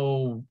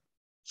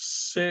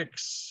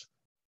 $6,000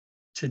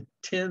 to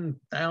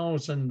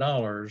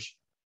 $10,000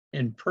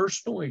 in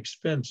personal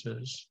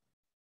expenses.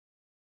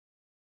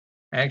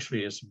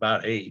 Actually, it's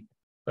about 8,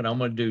 but I'm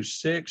going to do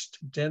 6 to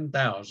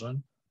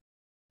 10,000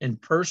 in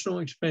personal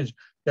expenses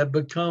that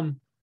become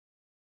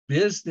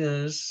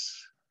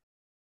business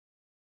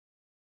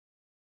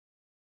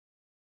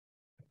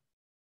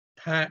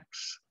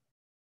tax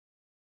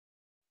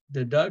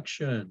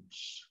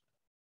deductions.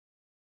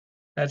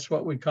 That's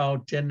what we call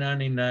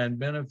 1099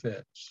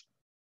 benefits.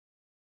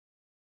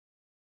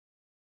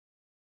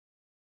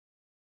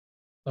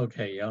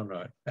 Okay, y'all know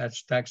it.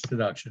 That's tax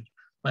deductions.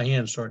 My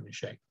hand's starting to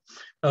shake.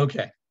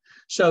 Okay,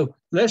 so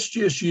let's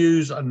just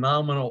use a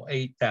nominal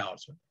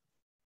 8,000.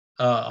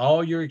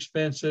 All your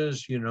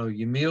expenses, you know,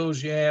 your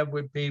meals you have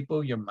with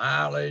people, your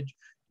mileage,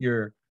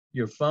 your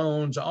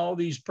phones, all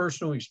these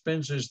personal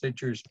expenses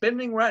that you're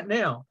spending right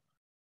now.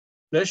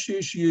 Let's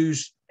just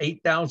use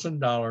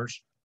 $8,000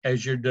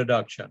 as your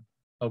deduction.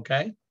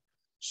 Okay,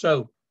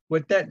 so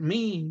what that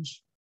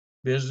means,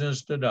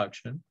 business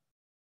deduction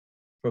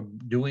for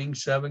doing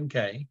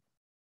 7K.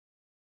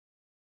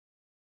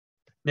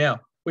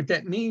 Now, what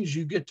that means,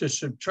 you get to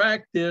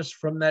subtract this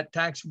from that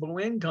taxable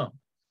income.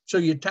 So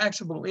your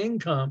taxable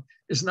income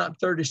is not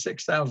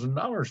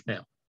 $36,000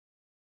 now.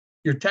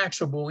 Your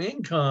taxable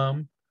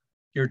income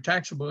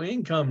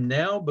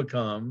now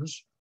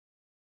becomes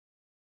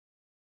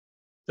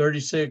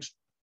 36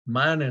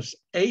 minus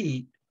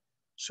 8,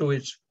 so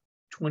it's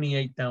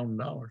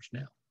 $28,000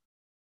 now.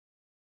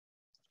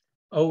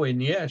 Oh,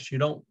 and yes,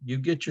 you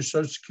get your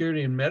Social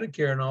Security and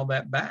Medicare and all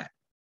that back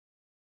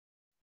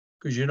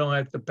because you don't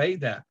have to pay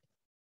that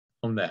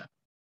on that.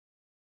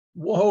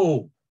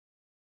 Whoa.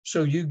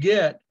 So you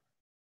get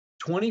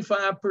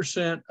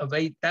 25% of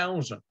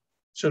 8,000.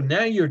 So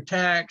now your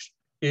tax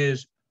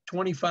is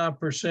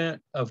 25%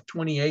 of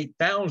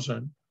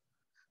 28,000,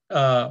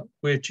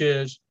 which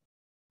is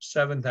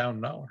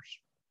 $7,000.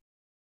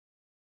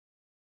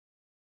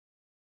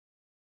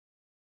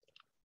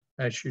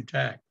 That's your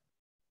tax.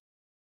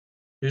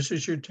 This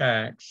is your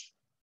tax.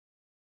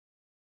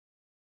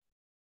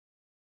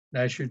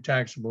 That's your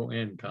taxable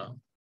income.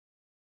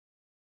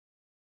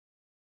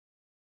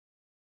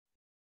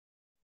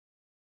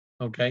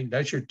 Okay,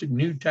 that's your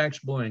new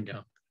taxable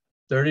income.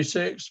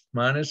 36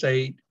 minus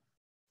 8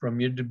 from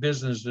your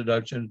business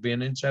deductions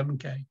being in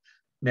 7K.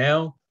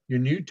 Now your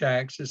new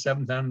tax is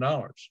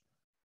 $7,000.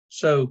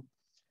 So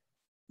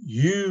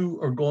you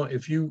are going,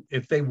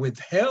 if they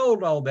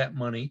withheld all that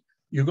money,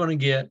 you're going to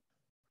get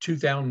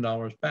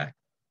 $2,000 back.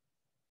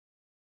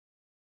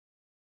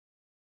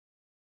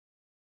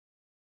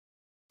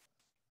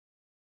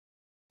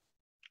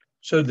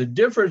 So the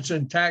difference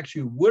in tax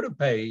you would have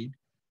paid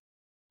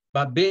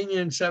by being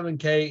in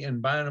 7K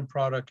and buying a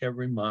product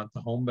every month,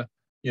 the home,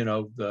 you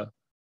know, the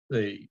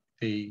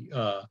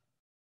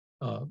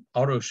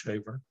auto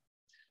shaver,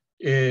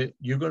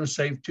 you're going to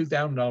save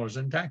 $2,000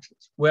 in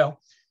taxes. Well,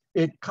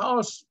 it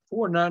costs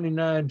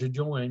 $4.99 to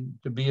join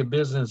to be a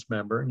business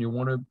member, and you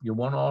want to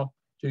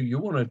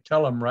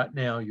tell them right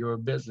now you're a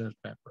business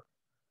member,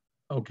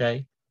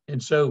 okay?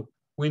 And so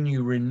when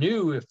you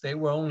renew, if they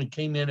only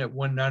came in at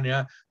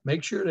 $199,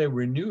 make sure they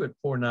renew at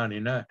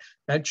 $4.99.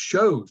 That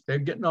shows they're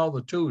getting all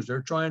the tools.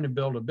 They're trying to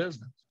build a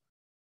business.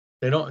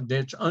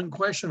 It's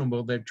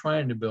unquestionable they're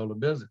trying to build a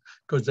business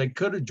because they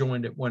could have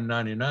joined at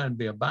 $199 and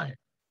be a buyer.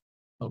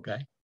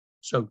 Okay.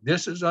 So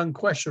this is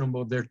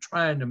unquestionable. They're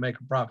trying to make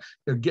a profit.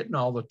 They're getting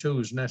all the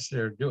tools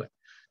necessary to do it.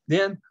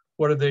 Then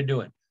what are they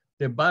doing?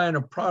 They're buying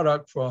a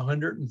product for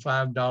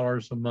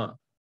 $105 a month.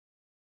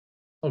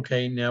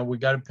 Okay, now we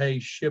got to pay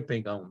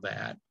shipping on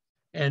that.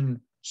 And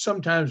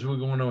sometimes we're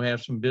going to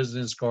have some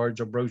business cards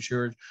or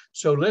brochures.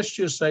 So let's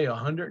just say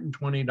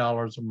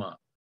 $120 a month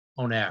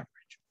on average.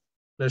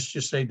 Let's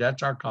just say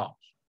that's our cost.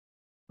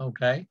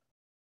 Okay.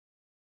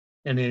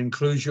 And it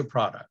includes your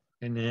product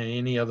and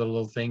any other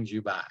little things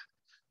you buy.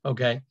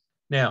 Okay.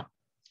 Now,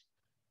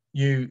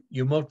 you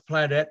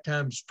multiply that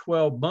times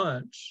 12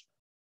 months.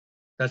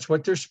 That's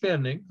what they're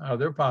spending out of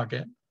their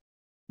pocket.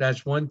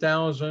 That's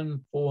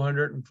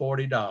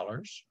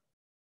 $1,440.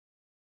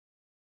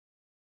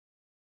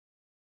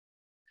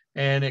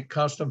 And it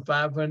cost them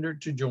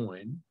 $500 to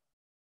join.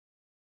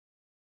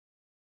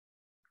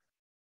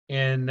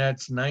 And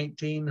that's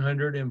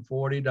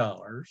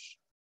 $1,940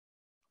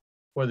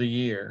 for the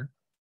year.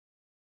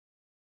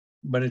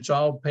 But it's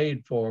all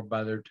paid for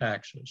by their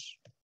taxes.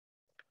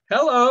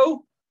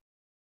 Hello.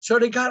 So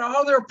they got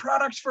all their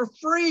products for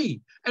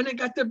free, and they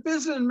got the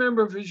business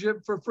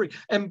membership for free.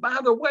 And by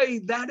the way,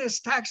 that is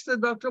tax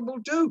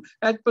deductible too.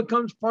 That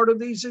becomes part of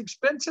these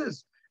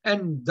expenses.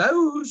 And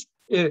those,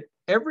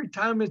 every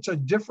time it's a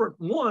different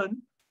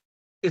one,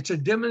 it's a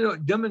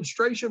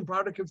demonstration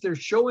product. If they're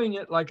showing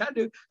it like I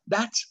do,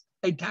 that's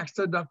a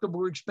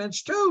tax-deductible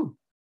expense too,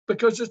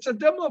 because it's a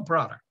demo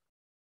product.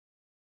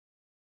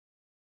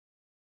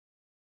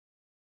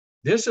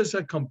 This is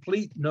a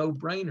complete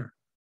no-brainer,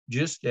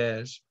 just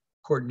as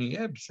Courtney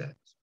Ebb says,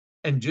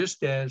 and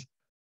just as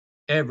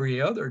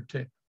every other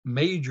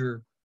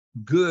major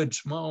good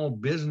small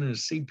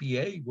business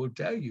CPA will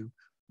tell you,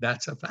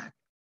 that's a fact.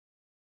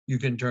 You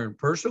can turn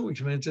personal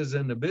expenses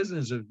into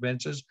business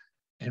expenses,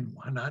 and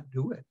why not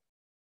do it?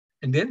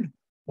 And then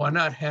why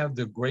not have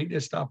the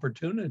greatest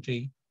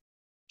opportunity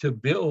to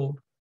build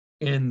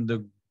in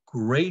the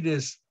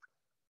greatest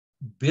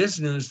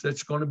business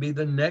that's going to be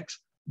the next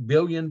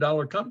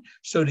billion-dollar company?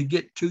 So to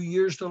get 2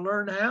 years to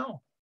learn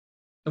how,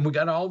 and we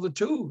got all the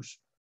tools,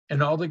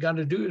 and all they got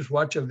to do is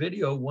watch a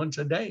video once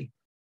a day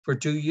for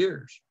 2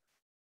 years,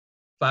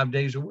 5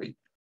 days a week,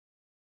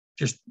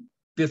 just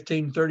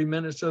 15, 30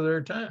 minutes of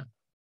their time.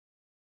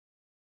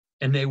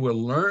 And they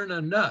will learn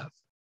enough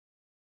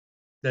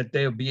that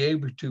they'll be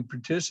able to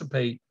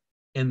participate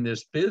in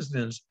this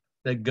business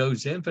that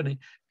goes infinite.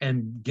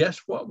 And guess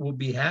what will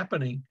be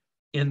happening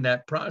in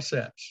that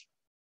process?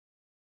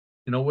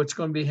 You know what's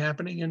going to be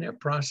happening in that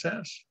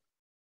process?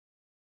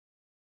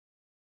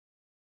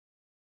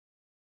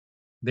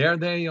 There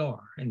they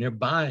are, and they're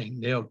buying.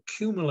 They'll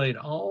accumulate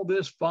all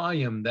this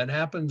volume that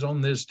happens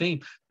on this team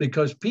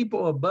because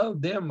people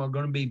above them are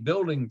going to be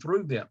building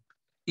through them,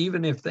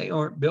 even if they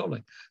aren't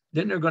building.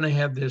 Then they're going to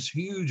have this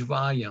huge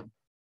volume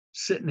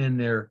sitting in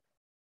their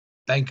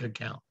bank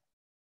account.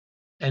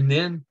 And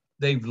then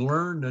they've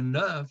learned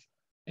enough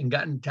and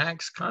gotten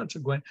tax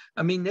consequent.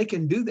 I mean, they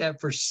can do that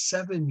for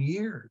 7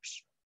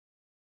 years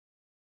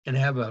and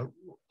have a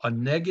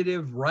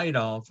negative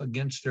write-off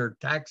against their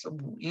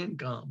taxable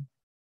income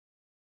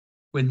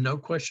with no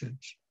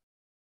questions,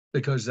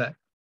 because that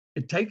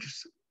it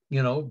takes,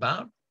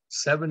 about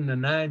 7 to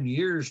 9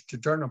 years to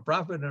turn a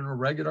profit in a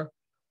regular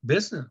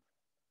business.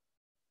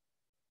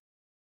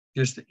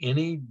 Just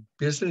any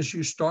business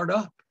you start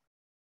up,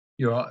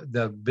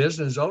 the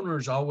business owner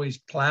is always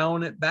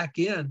plowing it back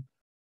in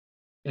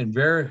and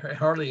very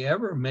hardly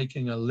ever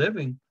making a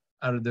living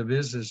out of the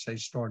business they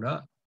start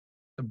up.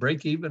 The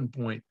break-even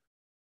point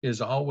is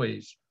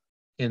always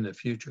in the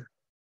future.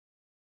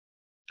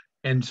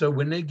 And so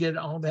when they get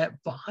all that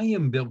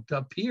volume built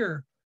up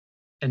here,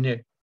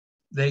 and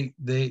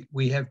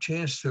we have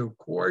chance to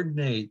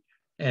coordinate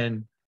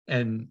and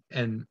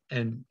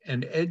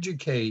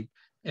educate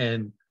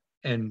and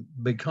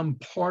become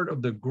part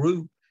of the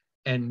group,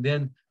 and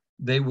then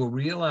they will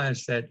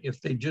realize that if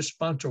they just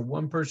sponsor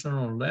one person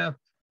on the left,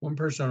 one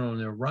person on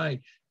the right,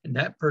 and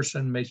that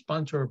person may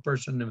sponsor a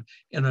person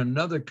in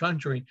another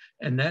country,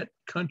 and that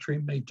country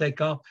may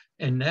take off,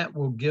 and that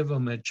will give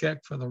them a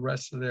check for the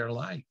rest of their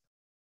life.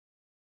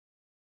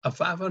 A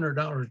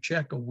 $500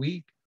 check a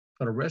week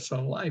for the rest of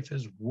their life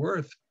is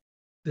worth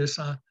this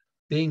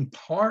being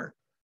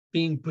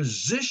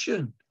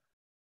positioned,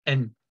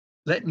 and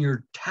letting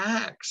your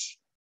tax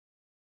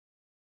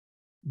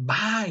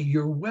buy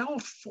your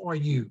wealth for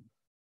you.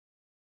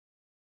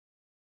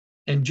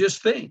 And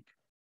just think,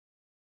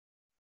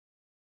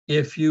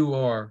 if you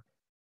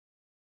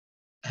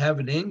have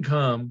an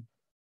income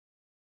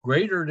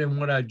greater than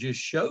what I just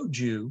showed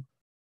you,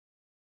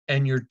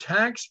 and your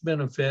tax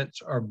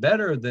benefits are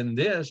better than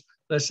this,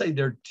 let's say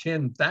they're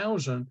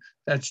 $10,000,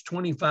 that's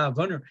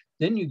 $2,500.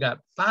 Then you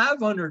got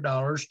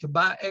 $500 to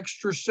buy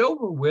extra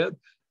silver with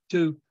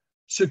to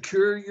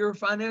secure your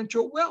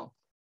financial wealth.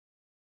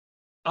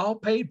 All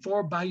paid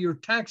for by your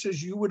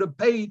taxes you would have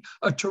paid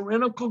a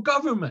tyrannical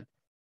government.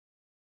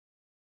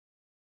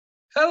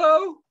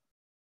 Hello?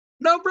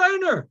 No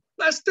brainer.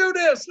 Let's do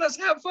this. Let's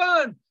have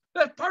fun.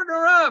 Let's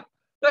partner up.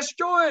 Let's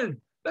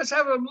join. Let's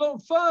have a little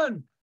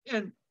fun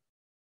and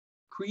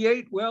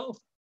create wealth,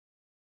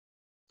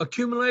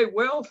 accumulate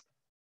wealth,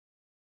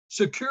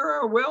 secure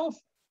our wealth,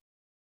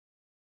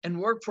 and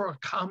work for a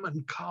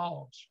common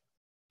cause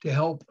to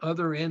help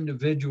other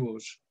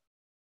individuals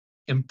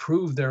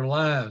improve their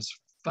lives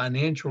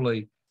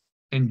financially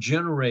and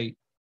generate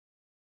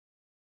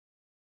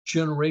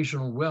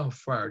generational wealth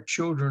for our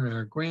children and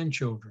our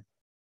grandchildren.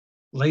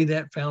 Lay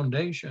that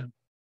foundation.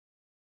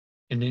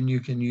 And then you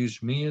can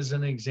use me as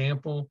an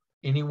example,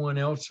 anyone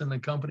else in the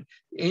company,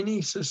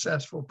 any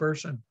successful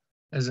person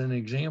as an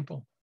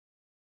example.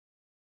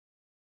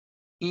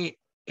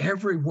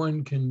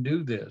 Everyone can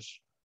do this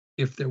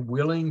if they're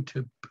willing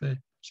to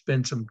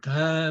spend some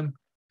time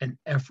and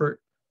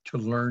effort to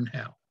learn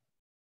how.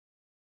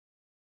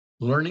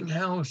 Learning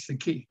how is the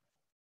key.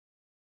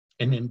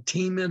 And then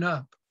teaming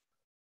up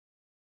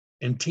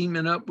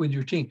with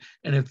your team.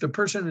 And if the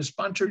person is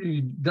sponsored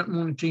you doesn't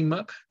want to team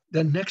up,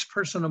 the next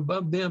person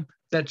above them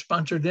that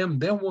sponsored them,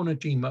 they'll want to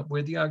team up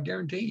with you, I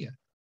guarantee you.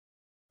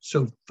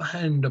 So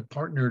find a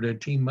partner to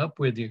team up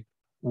with you.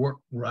 Work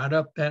right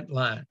up that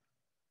line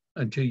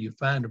until you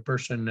find a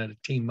person that'll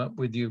team up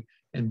with you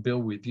and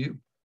build with you.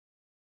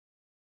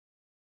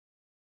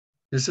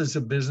 This is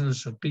a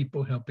business of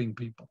people helping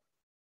people.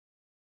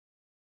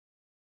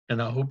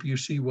 And I hope you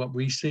see what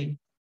we see.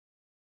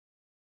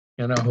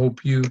 And I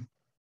hope you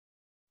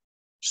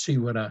see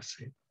what I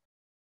see.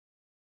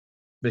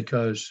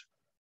 Because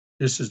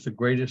This is the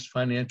greatest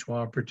financial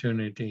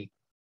opportunity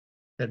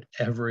that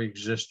ever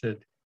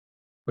existed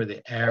for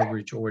the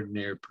average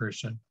ordinary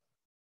person.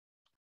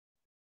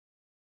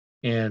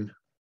 And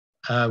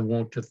I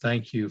want to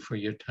thank you for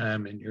your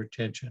time and your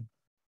attention.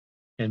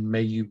 And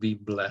may you be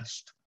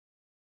blessed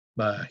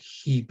by a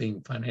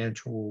heaping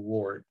financial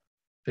reward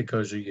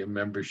because of your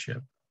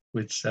membership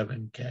with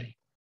 7K.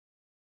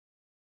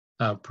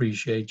 I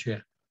appreciate you,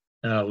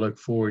 and I look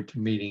forward to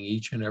meeting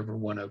each and every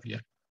one of you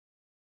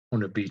on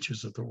the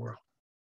beaches of the world.